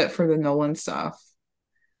about it for the Nolan stuff.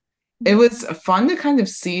 It was fun to kind of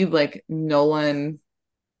see, Nolan,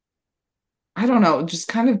 I don't know, just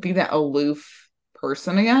kind of be that aloof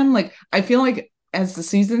person again. I feel like as the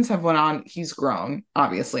seasons have went on, he's grown,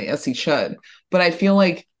 obviously, as he should. But I feel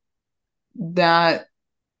like that,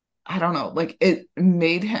 I don't know, it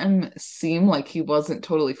made him seem like he wasn't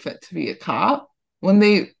totally fit to be a cop when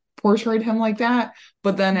they portrayed him like that.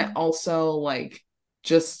 But then it also,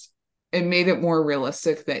 it made it more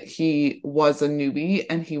realistic that he was a newbie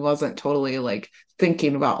and he wasn't totally,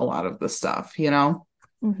 thinking about a lot of the stuff,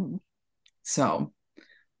 Mm-hmm. So,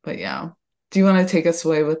 but yeah. Do you want to take us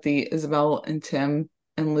away with the Isabel and Tim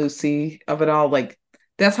and Lucy of it all?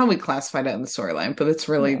 That's how we classified it in the storyline, but it's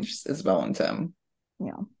really just Isabel and Tim.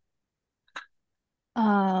 Yeah.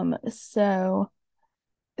 So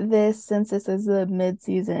since this is the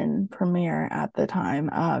mid-season premiere at the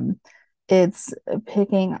time, it's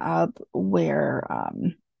picking up where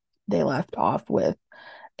they left off with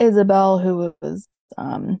Isabel, who was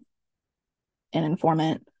an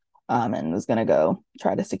informant and was going to go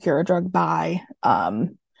try to secure a drug buy.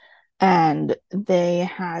 And they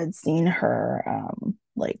had seen her,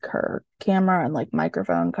 her camera and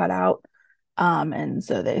microphone cut out. And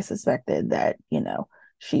so they suspected that,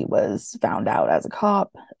 she was found out as a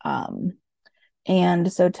cop.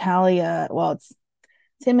 And so Talia, it's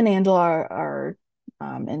Tim and Angela are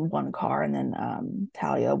in one car, and then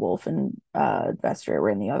Talia, Wolf, and Vestra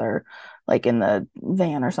were in the other, in the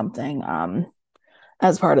van or something,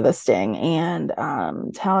 as part of the sting. And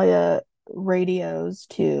Talia radios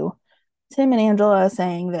to Tim and Angela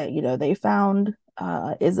saying that, they found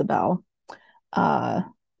Isabel.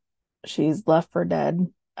 She's left for dead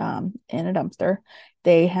in a dumpster.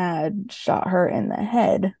 They had shot her in the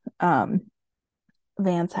head.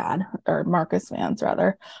 Marcus Vance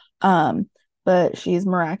rather. But she's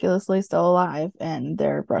miraculously still alive, and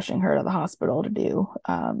they're rushing her to the hospital to do,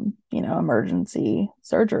 emergency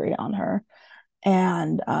surgery on her.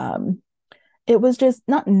 And it was just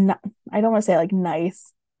not I don't want to say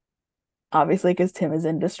nice, obviously, because Tim is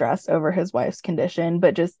in distress over his wife's condition,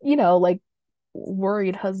 but just,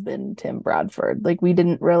 worried husband Tim Bradford. We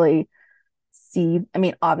didn't really see,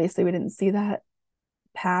 obviously we didn't see that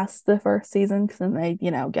past the first season, because then they,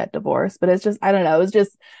 get divorced. But it's just, I don't know, it was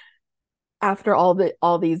just after all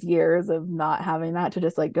these years of not having that, to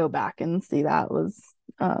just go back and see that was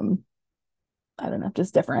I don't know,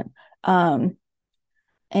 just different. And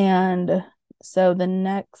so the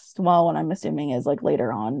next one I'm assuming is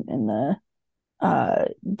later on in the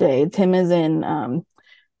day, Tim is in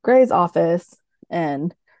Gray's office,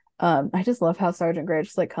 and I just love how Sergeant Gray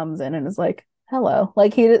just comes in and is hello,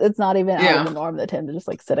 it's not even out of the norm that Tim is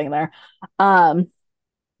just sitting there. And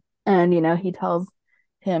he tells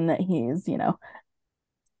him that he's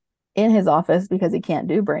in his office because he can't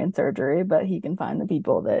do brain surgery, but he can find the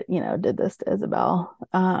people that did this to Isabel.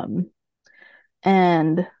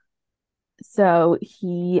 And so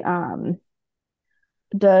he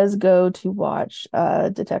does go to watch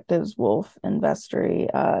detectives Wolf and Vestry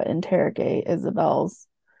interrogate Isabel's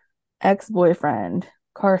ex-boyfriend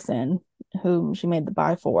Carson, whom she made the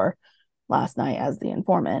buy for last night as the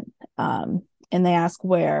informant. And they ask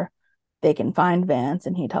where they can find Vance,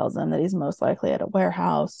 and he tells them that he's most likely at a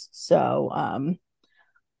warehouse. So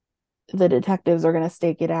the detectives are going to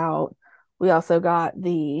stake it out. We also got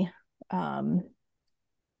the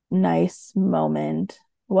nice moment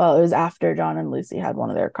well, it was after John and Lucy had one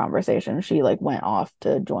of their conversations. She like went off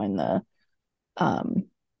to join the um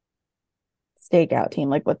stakeout team,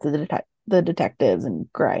 like with the detectives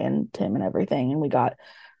and Gray and Tim and everything. And we got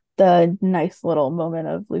the nice little moment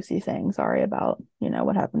of Lucy saying sorry about,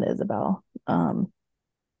 what happened to Isabel. And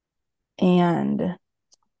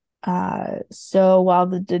so while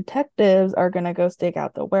the detectives are gonna go stake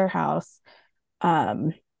out the warehouse,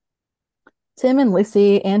 um, Tim and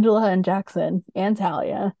Lucy, Angela and Jackson and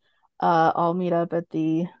Talia, all meet up at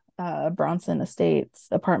the Bronson Estates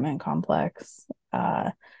apartment complex.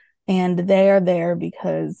 And they are there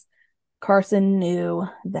because Carson knew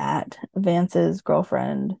that Vance's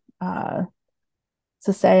girlfriend,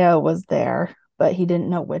 Sasaya, was there, but he didn't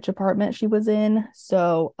know which apartment she was in.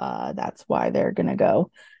 So that's why they're gonna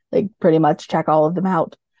go, like, pretty much check all of them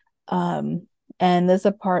out. Um, and this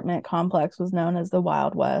apartment complex was known as the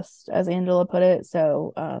Wild West, as Angela put it.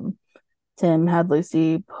 So Tim had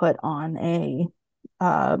Lucy put on a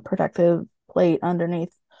protective plate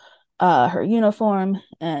underneath her uniform,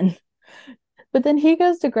 and but then he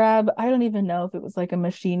goes to grab, I don't even know if it was like a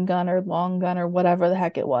machine gun or long gun or whatever the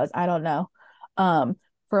heck it was. I don't know. Um,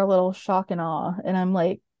 for a little shock and awe. And I'm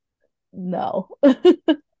like, no.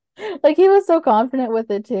 Like, he was so confident with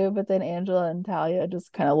it too, but then Angela and Talia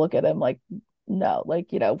just kind of look at him like, no, like,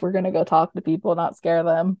 we're gonna go talk to people, not scare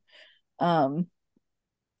them. Um,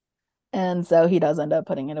 and so he does end up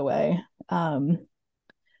putting it away.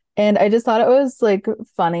 And I just thought it was like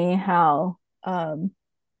funny how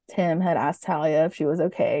Tim had asked Talia if she was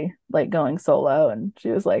okay, like going solo, and she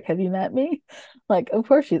was like, "Have you met me?" Like, of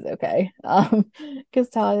course she's okay, because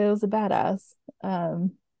Talia was a badass.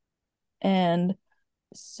 And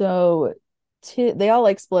so they all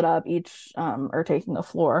like split up, each are taking a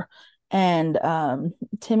floor, and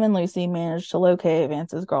Tim and Lucy managed to locate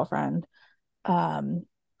Vance's girlfriend, um,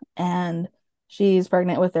 and she's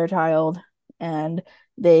pregnant with their child, and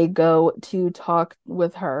they go to talk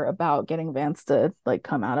with her about getting Vance to like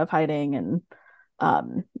come out of hiding, and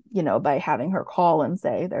by having her call and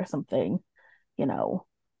say there's something, you know,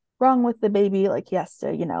 wrong with the baby, like he has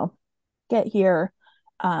to, get here.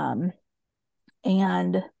 Um,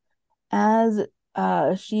 and as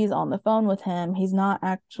she's on the phone with him, he's not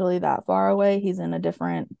actually that far away. He's in a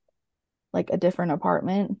different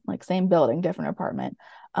apartment, like same building, different apartment.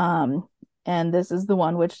 Um, and this is the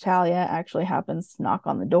one which Talia actually happens to knock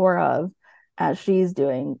on the door of as she's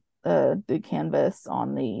doing the canvas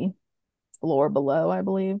on the floor below, I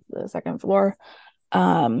believe, the second floor.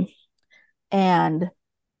 Um, and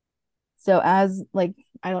so as like,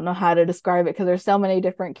 I don't know how to describe it because there's so many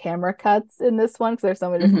different camera cuts in this one because there's so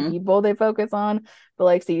many different people they focus on. But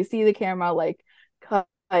like, so you see the camera like cut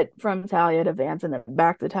from Talia to Vance and then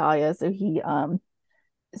back to Talia. So he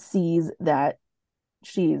sees that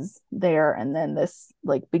she's there, and then this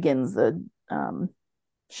like begins the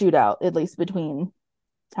shootout, at least between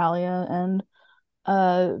Talia and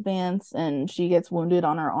Vance, and she gets wounded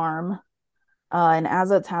on her arm. And as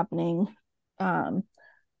that's happening, um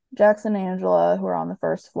Jackson and Angela, who are on the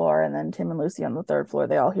first floor, and then Tim and Lucy on the third floor,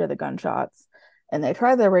 they all hear the gunshots, and they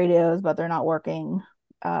try their radios, but they're not working.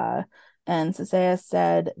 And Sasaya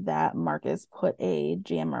said that Marcus put a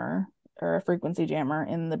jammer or a frequency jammer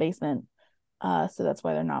in the basement, so that's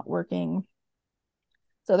why they're not working.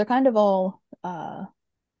 So they're kind of all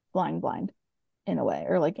flying blind in a way,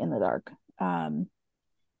 or like in the dark. And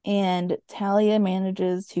Talia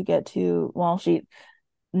manages to get to, well, she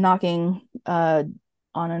knocking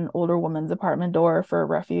on an older woman's apartment door for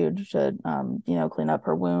refuge to clean up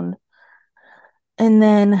her wound. And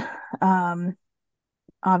then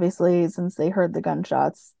obviously, since they heard the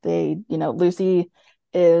gunshots, Lucy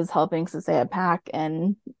is helping Sasaya pack,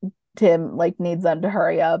 and Tim like needs them to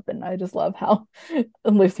hurry up. And I just love how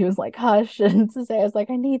Lucy was like, hush, and Sasaya's like,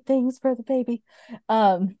 I need things for the baby.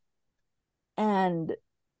 And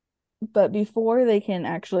but before they can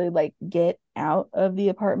actually like get out of the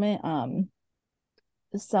apartment,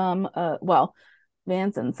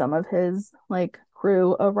 Vance and some of his like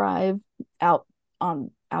crew arrive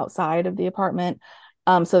outside of the apartment.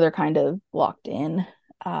 So they're kind of locked in.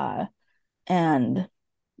 And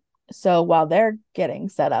so while they're getting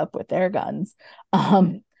set up with their guns,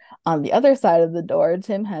 on the other side of the door,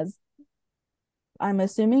 Tim has, I'm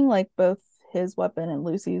assuming, like both his weapon and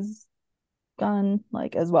Lucy's gun,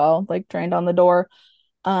 like as well, like trained on the door.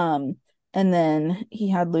 And then he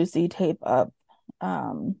had Lucy tape up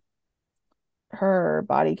her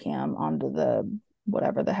body cam onto the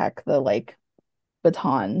whatever the heck the like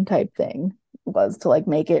baton type thing was to like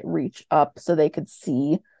make it reach up so they could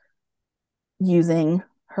see using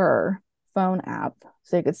her phone app,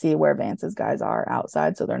 so they could see where Vance's guys are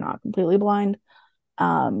outside so they're not completely blind.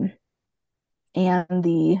 Um, and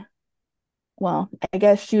I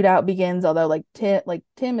guess shootout begins, although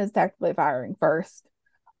Tim is technically firing first,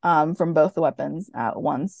 from both the weapons at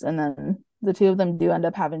once, and then the two of them do end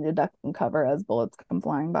up having to duck and cover as bullets come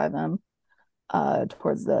flying by them,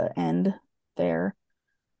 towards the end there.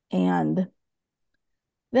 And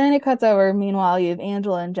then it cuts over. Meanwhile, you have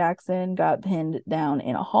Angela and Jackson got pinned down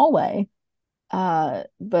in a hallway,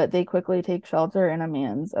 but they quickly take shelter in a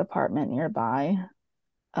man's apartment nearby.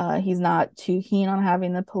 He's not too keen on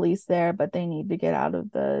having the police there, but they need to get out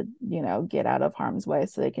of get out of harm's way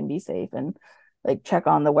so they can be safe and like check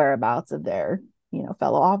on the whereabouts of their,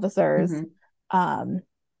 fellow officers.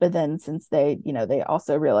 But then since they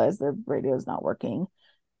also realize the radio is not working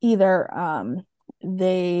either,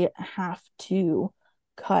 they have to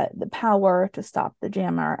cut the power to stop the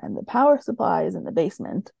jammer, and the power supply is in the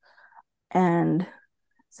basement. And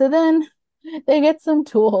so then they get some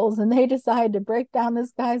tools and they decide to break down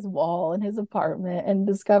this guy's wall in his apartment and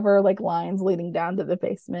discover like lines leading down to the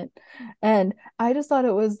basement. And I just thought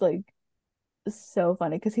it was like so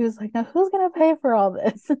funny because he was like, now who's gonna pay for all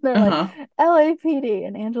this? And they're like, LAPD.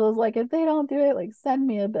 And Angela's like, if they don't do it, like send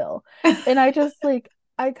me a bill. And I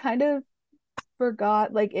kind of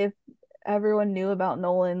forgot like if everyone knew about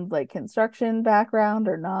Nolan's like construction background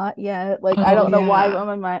or not yet. Like I don't know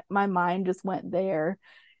why my mind just went there.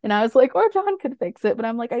 And I was like, or John could fix it, but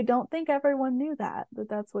I'm like, I don't think everyone knew that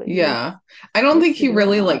that's what I don't think he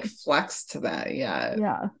really like flexed to that yet.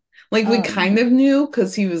 Like we kind of knew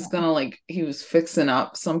because he was gonna he was fixing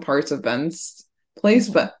up some parts of Ben's place,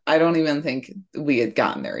 but I don't even think we had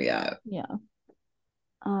gotten there yet.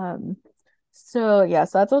 So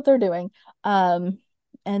that's what they're doing. And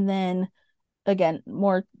then again,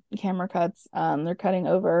 more camera cuts. They're cutting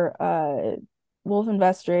over. Wolf and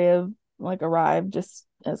Vestry have like arrived just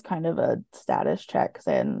as kind of a status check, because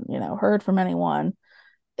they hadn't, heard from anyone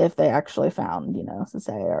if they actually found,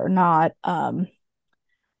 Sasaya or not.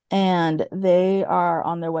 And they are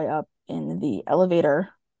on their way up in the elevator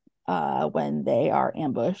when they are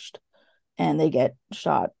ambushed, and they get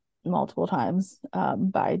shot multiple times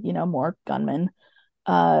by, more gunmen.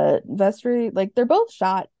 Vestry, like they're both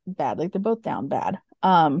shot bad, like they're both down bad.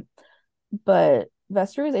 But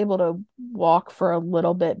Vestry was able to walk for a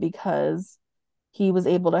little bit because he was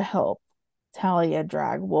able to help Talia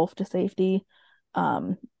drag Wolf to safety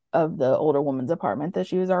of the older woman's apartment that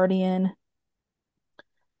she was already in.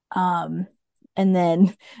 And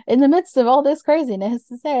then in the midst of all this craziness,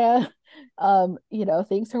 Sarah,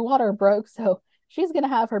 thinks her water broke, so she's gonna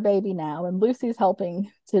have her baby now, and Lucy's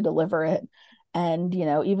helping to deliver it. And,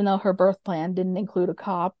 even though her birth plan didn't include a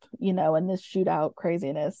cop, in this shootout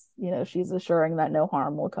craziness, she's assuring that no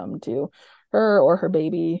harm will come to her or her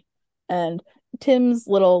baby. And Tim's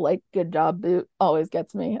little, like, good job boot always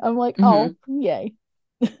gets me. I'm like, oh, yay.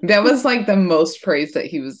 That was, like, the most praise that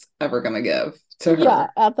he was ever going to give to her. Yeah,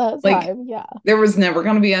 at that time, There was never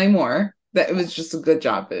going to be any more. That it was just a good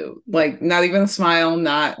job boot. Like, not even a smile,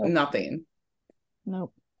 nothing.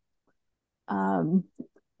 Nope.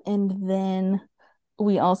 And then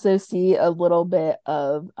we also see a little bit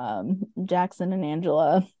of Jackson and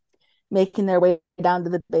Angela making their way down to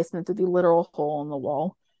the basement through the literal hole in the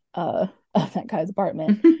wall of that guy's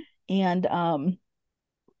apartment. And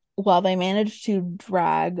while they managed to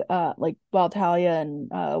drag, while Talia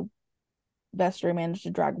and Vestry managed to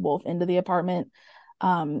drag Wolf into the apartment,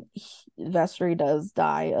 Vestry does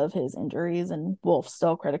die of his injuries, and Wolf's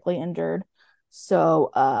still critically injured. So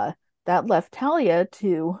that left Talia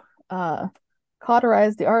to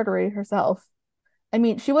cauterize the artery herself. I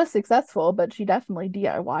mean, she was successful, but she definitely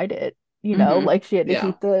DIY'd it, like she had to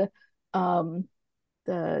keep the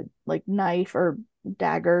like knife or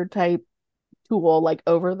dagger type tool like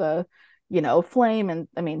over the, flame. And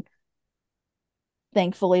I mean,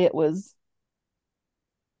 thankfully it was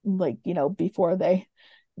like, before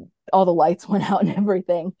all the lights went out and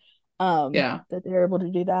everything. That they were able to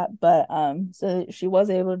do that. But so she was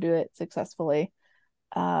able to do it successfully.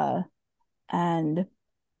 And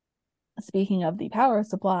speaking of the power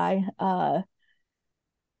supply,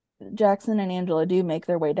 Jackson and Angela do make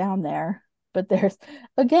their way down there, but there's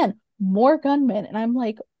again more gunmen, and I'm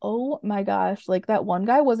like, oh my gosh, like that one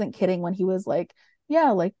guy wasn't kidding when he was like, yeah,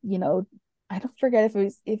 like, I don't forget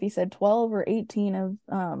if he said 12 or 18 of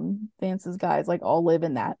Vance's guys like all live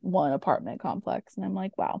in that one apartment complex. And I'm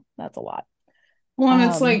like, wow, that's a lot. Well,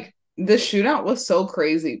 and it's like the shootout was so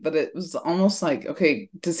crazy, but it was almost like, okay,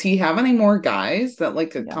 does he have any more guys that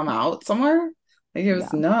like could come out somewhere? Like it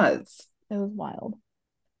was nuts. It was wild.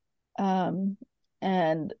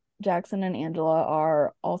 And Jackson and Angela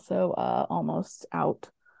are also almost out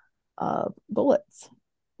of bullets.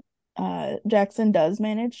 Jackson does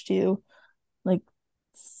manage to like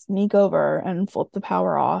sneak over and flip the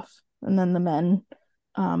power off, and then the men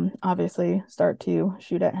obviously start to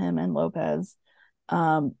shoot at him and Lopez.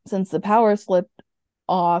 Since the power slipped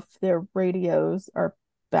off, their radios are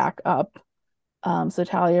back up. So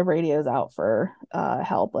Talia radios out for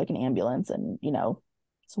help, like an ambulance and,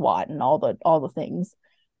 SWAT and all the things.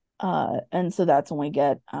 And so that's when we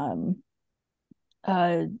get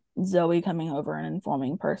uh Zoe coming over and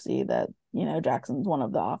informing Percy that, Jackson's one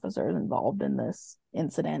of the officers involved in this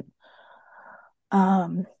incident.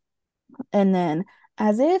 Um, and then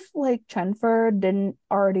as if like Chenford didn't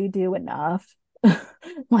already do enough,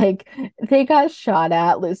 like they got shot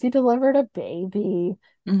at, Lucy delivered a baby.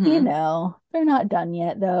 Mm-hmm. They're not done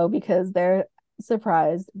yet though, because they're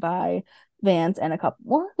surprised by Vance and a couple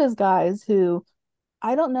more of his guys who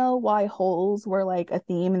I don't know why holes were like a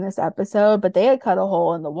theme in this episode, but they had cut a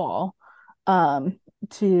hole in the wall um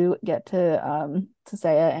to get to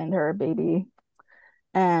Saya and her baby.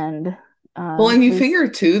 And Well, and you Lucy, figure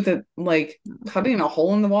too that like cutting a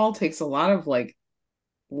hole in the wall takes a lot of like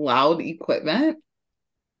loud equipment,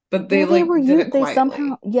 but they well, they like were did you it they somehow,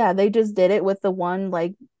 quietly. yeah, they just did it with the one,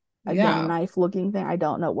 like, again, Yeah. knife looking thing. I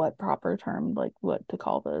don't know what proper term, like what to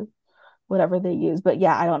call the whatever they use, but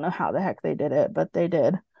yeah, I don't know how the heck they did it, but they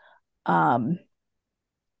did. um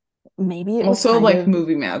Maybe it was Also kind like of,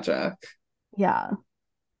 movie magic. yeah,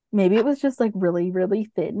 maybe it was just like really really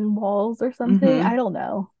thin walls or something, I Mm-hmm. don't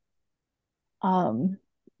know.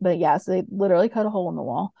 But yeah, so they literally cut a hole in the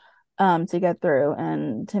wall to get through,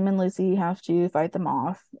 and Tim and Lucy have to fight them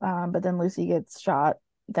off. But then Lucy gets shot.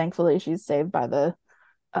 Thankfully, she's saved by the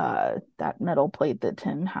that metal plate that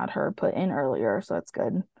Tim had her put in earlier, so that's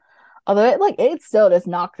good. Although it still just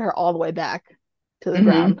knocked her all the way back to the Mm-hmm.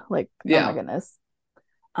 ground. Like, oh my Yeah. goodness.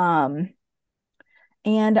 Um,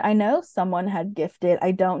 and I know someone had gifted,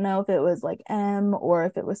 I don't know if it was like M or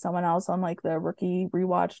if it was someone else on like the rookie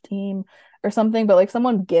rewatch team or something, but like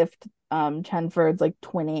someone gift Chenford's like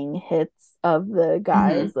twinning hits of the Mm-hmm.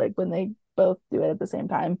 guys, like when they both do it at the same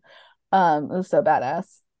time. It was so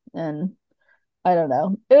badass. And I don't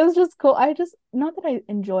know. It was just cool. I just, not that I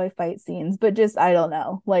enjoy fight scenes, but just I don't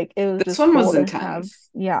know. Like it was This just one cool was to have, intense.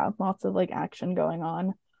 yeah, lots of like action going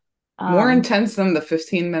on. More Um intense than the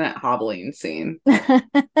 15-minute hobbling scene, you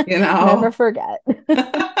Never know? forget.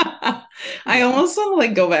 I Yeah. almost want to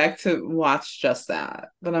like go back to watch just that,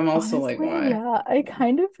 but I'm also like, Honestly, why? yeah, I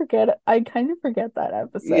kind of forget that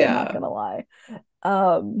episode, not Yeah. gonna lie.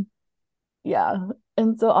 Um, yeah.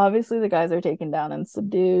 And so obviously the guys are taken down and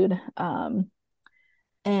subdued.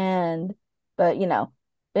 And but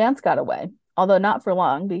Vance got away. Although not for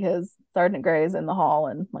long because Sergeant Gray's in the hall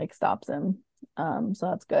and like stops him. So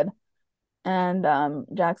that's good. And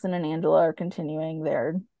Jackson and Angela are continuing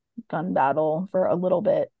their gun battle for a little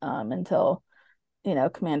bit until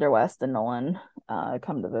Commander West and Nolan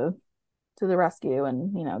come to the rescue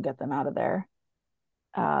and get them out of there.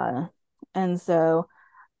 Uh, and so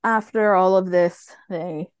after all of this,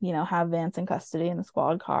 they have Vance in custody in the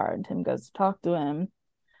squad car, and Tim goes to talk to him,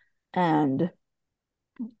 and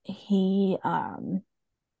he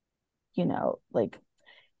like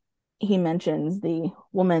he mentions the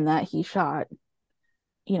woman that he shot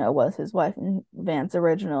was his wife, and Vance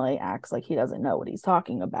originally acts like he doesn't know what he's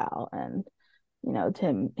talking about, and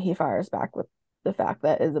Tim, he fires back with the fact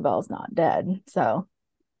that Isabel's not dead, so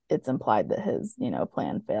it's implied that his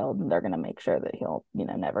plan failed, and they're going to make sure that he'll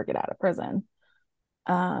never get out of prison.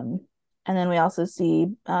 um and then we also see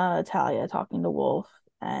Talia talking to Wolf,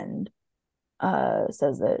 and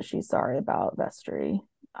says that she's sorry about Vestry,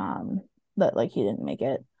 that like he didn't make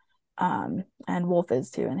it. And Wolf is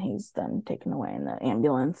too, and he's then taken away in the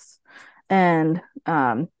ambulance. And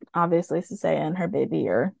obviously Sisea and her baby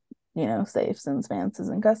are safe since Vance is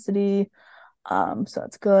in custody. So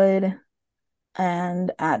it's good.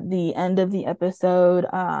 And at the end of the episode,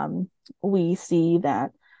 we see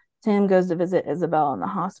that Tim goes to visit Isabel in the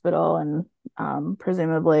hospital, and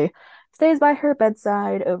presumably stays by her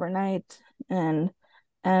bedside overnight. And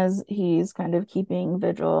as he's kind of keeping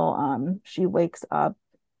vigil, she wakes up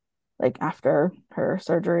like after her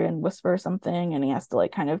surgery and whispers something, and he has to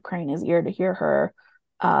like kind of crane his ear to hear her.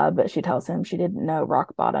 But she tells him she didn't know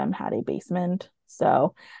Rock Bottom had a basement.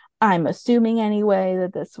 So I'm assuming anyway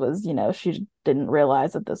that this was, she didn't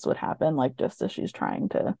realize that this would happen, like just as she's trying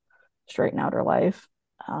to straighten out her life.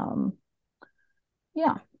 Um,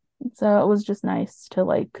 yeah. So it was just nice to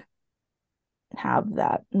like have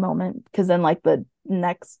that moment, because then like the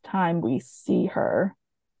next time we see her,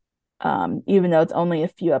 even though it's only a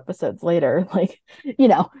few episodes later, like,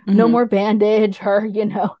 no Mm-hmm. more bandage, her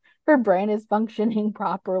brain is functioning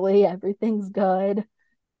properly, everything's good.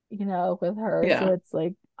 with her. Yeah. So it's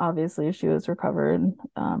like obviously she was recovered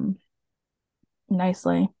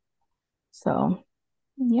nicely. So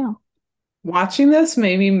yeah. Watching this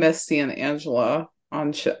made me miss seeing Angela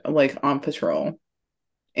on on patrol.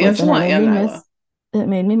 Listen, Angela and Nyla. it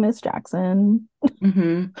made me miss Jackson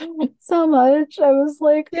Hmm. so much. I was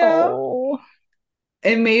like, Yeah. oh.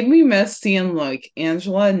 It made me miss seeing like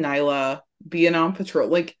Angela and Nyla being on patrol,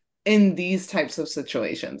 like in these types of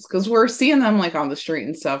situations. Because we're seeing them like on the street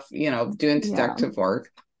and stuff, doing Yeah. detective work,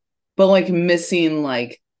 but like missing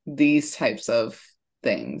like these types of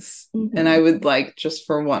things. And I Mhm. would like just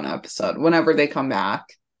for one episode, whenever they come back,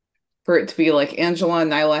 for it to be like Angela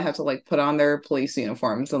and Nyla have to like put on their police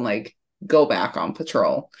uniforms and like go back on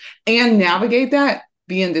patrol and navigate that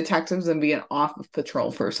being detectives and being off of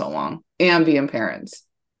patrol for so long and being parents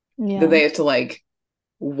that Yeah. they have to like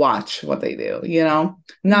watch what they do, not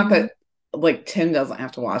Mhm. that like Tim doesn't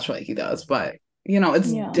have to watch what he does, but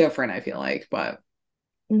it's Yeah. different, I feel like. But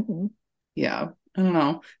Mhm. yeah, I don't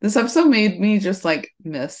know, this episode made me just like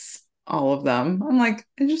miss all of them. I'm like,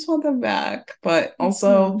 I just want them back, but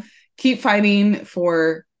also Yeah. keep fighting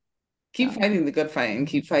for keep Yeah. fighting the good fight and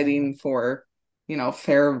keep fighting for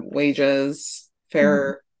fair wages, Mhm.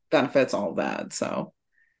 fair benefits, all of that. So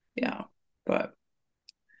yeah, but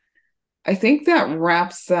I think that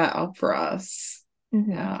wraps that up for us. Mhm.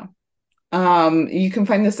 Yeah. You can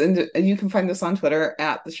find this on Twitter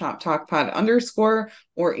at the Shop Talk Pod _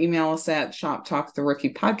 or email us at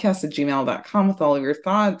shoptalktherookiepodcast@gmail.com with all of your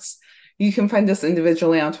thoughts. You can find us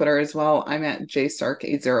individually on Twitter as well. I'm at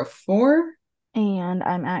jstark804. And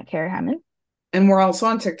I'm at Carrie Hammond. And we're also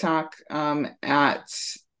on TikTok at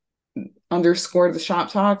 _ the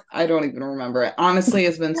Shop Talk. I don't even remember it. Honestly,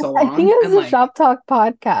 it's been so I think long. it's And the like, Shop Talk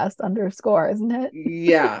podcast _ isn't it?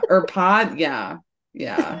 yeah, or pod. Yeah.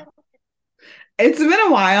 Yeah. It's been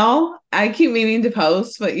a while. I keep meaning to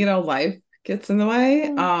post, but life gets in the way.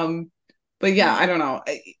 But yeah, I don't know.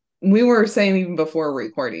 We were saying even before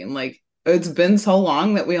recording, like it's been so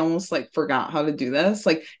long that we almost like forgot how to do this.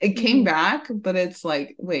 Like it came Mhm. back, but it's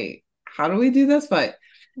like, wait, how do we do this? But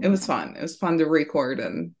it was Yeah. fun. It was fun to record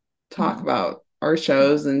and talk Mhm. about our Yeah.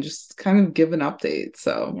 shows and just kind of give an update.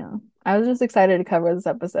 So Yeah. I was just excited to cover this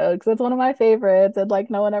episode because it's one of my favorites and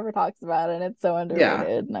like no one ever talks about it and it's so yeah,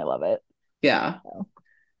 underrated and I love it. yeah. So,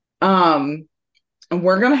 Um, And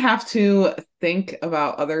we're gonna have to think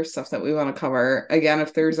about other stuff that we want to cover. Again,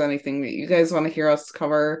 if there's anything that you guys want to hear us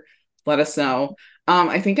cover, let us know.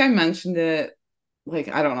 I think I mentioned it like,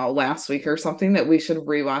 I don't know, last week or something that we should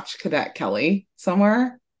rewatch Cadet Kelly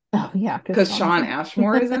somewhere oh yeah, because because Sean's Sean in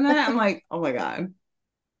Ashmore is in that. it. I'm like, oh my God.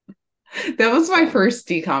 That was my Yeah. first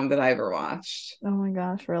decom that I ever watched. Oh my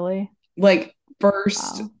gosh, really? Like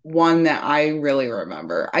first Wow. one that I really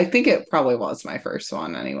remember. I think it probably was my first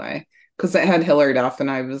one anyway, because it had Hilary Duff and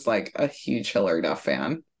I was like a huge Hilary Duff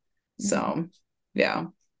fan. Mhm. So yeah.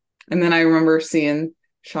 And then I remember seeing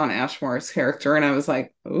Sean Ashmore's character and I was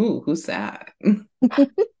like, ooh, who's that?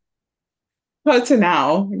 But to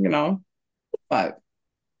now, but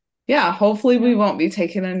yeah, hopefully we Yeah. won't be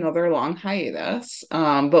taking another long hiatus.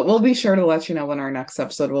 But we'll be sure to let you know when our next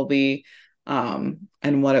episode will be, and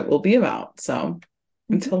what it will be about. So Mhm.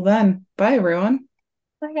 until then, bye everyone.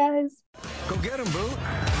 Bye guys. Go get him, boo.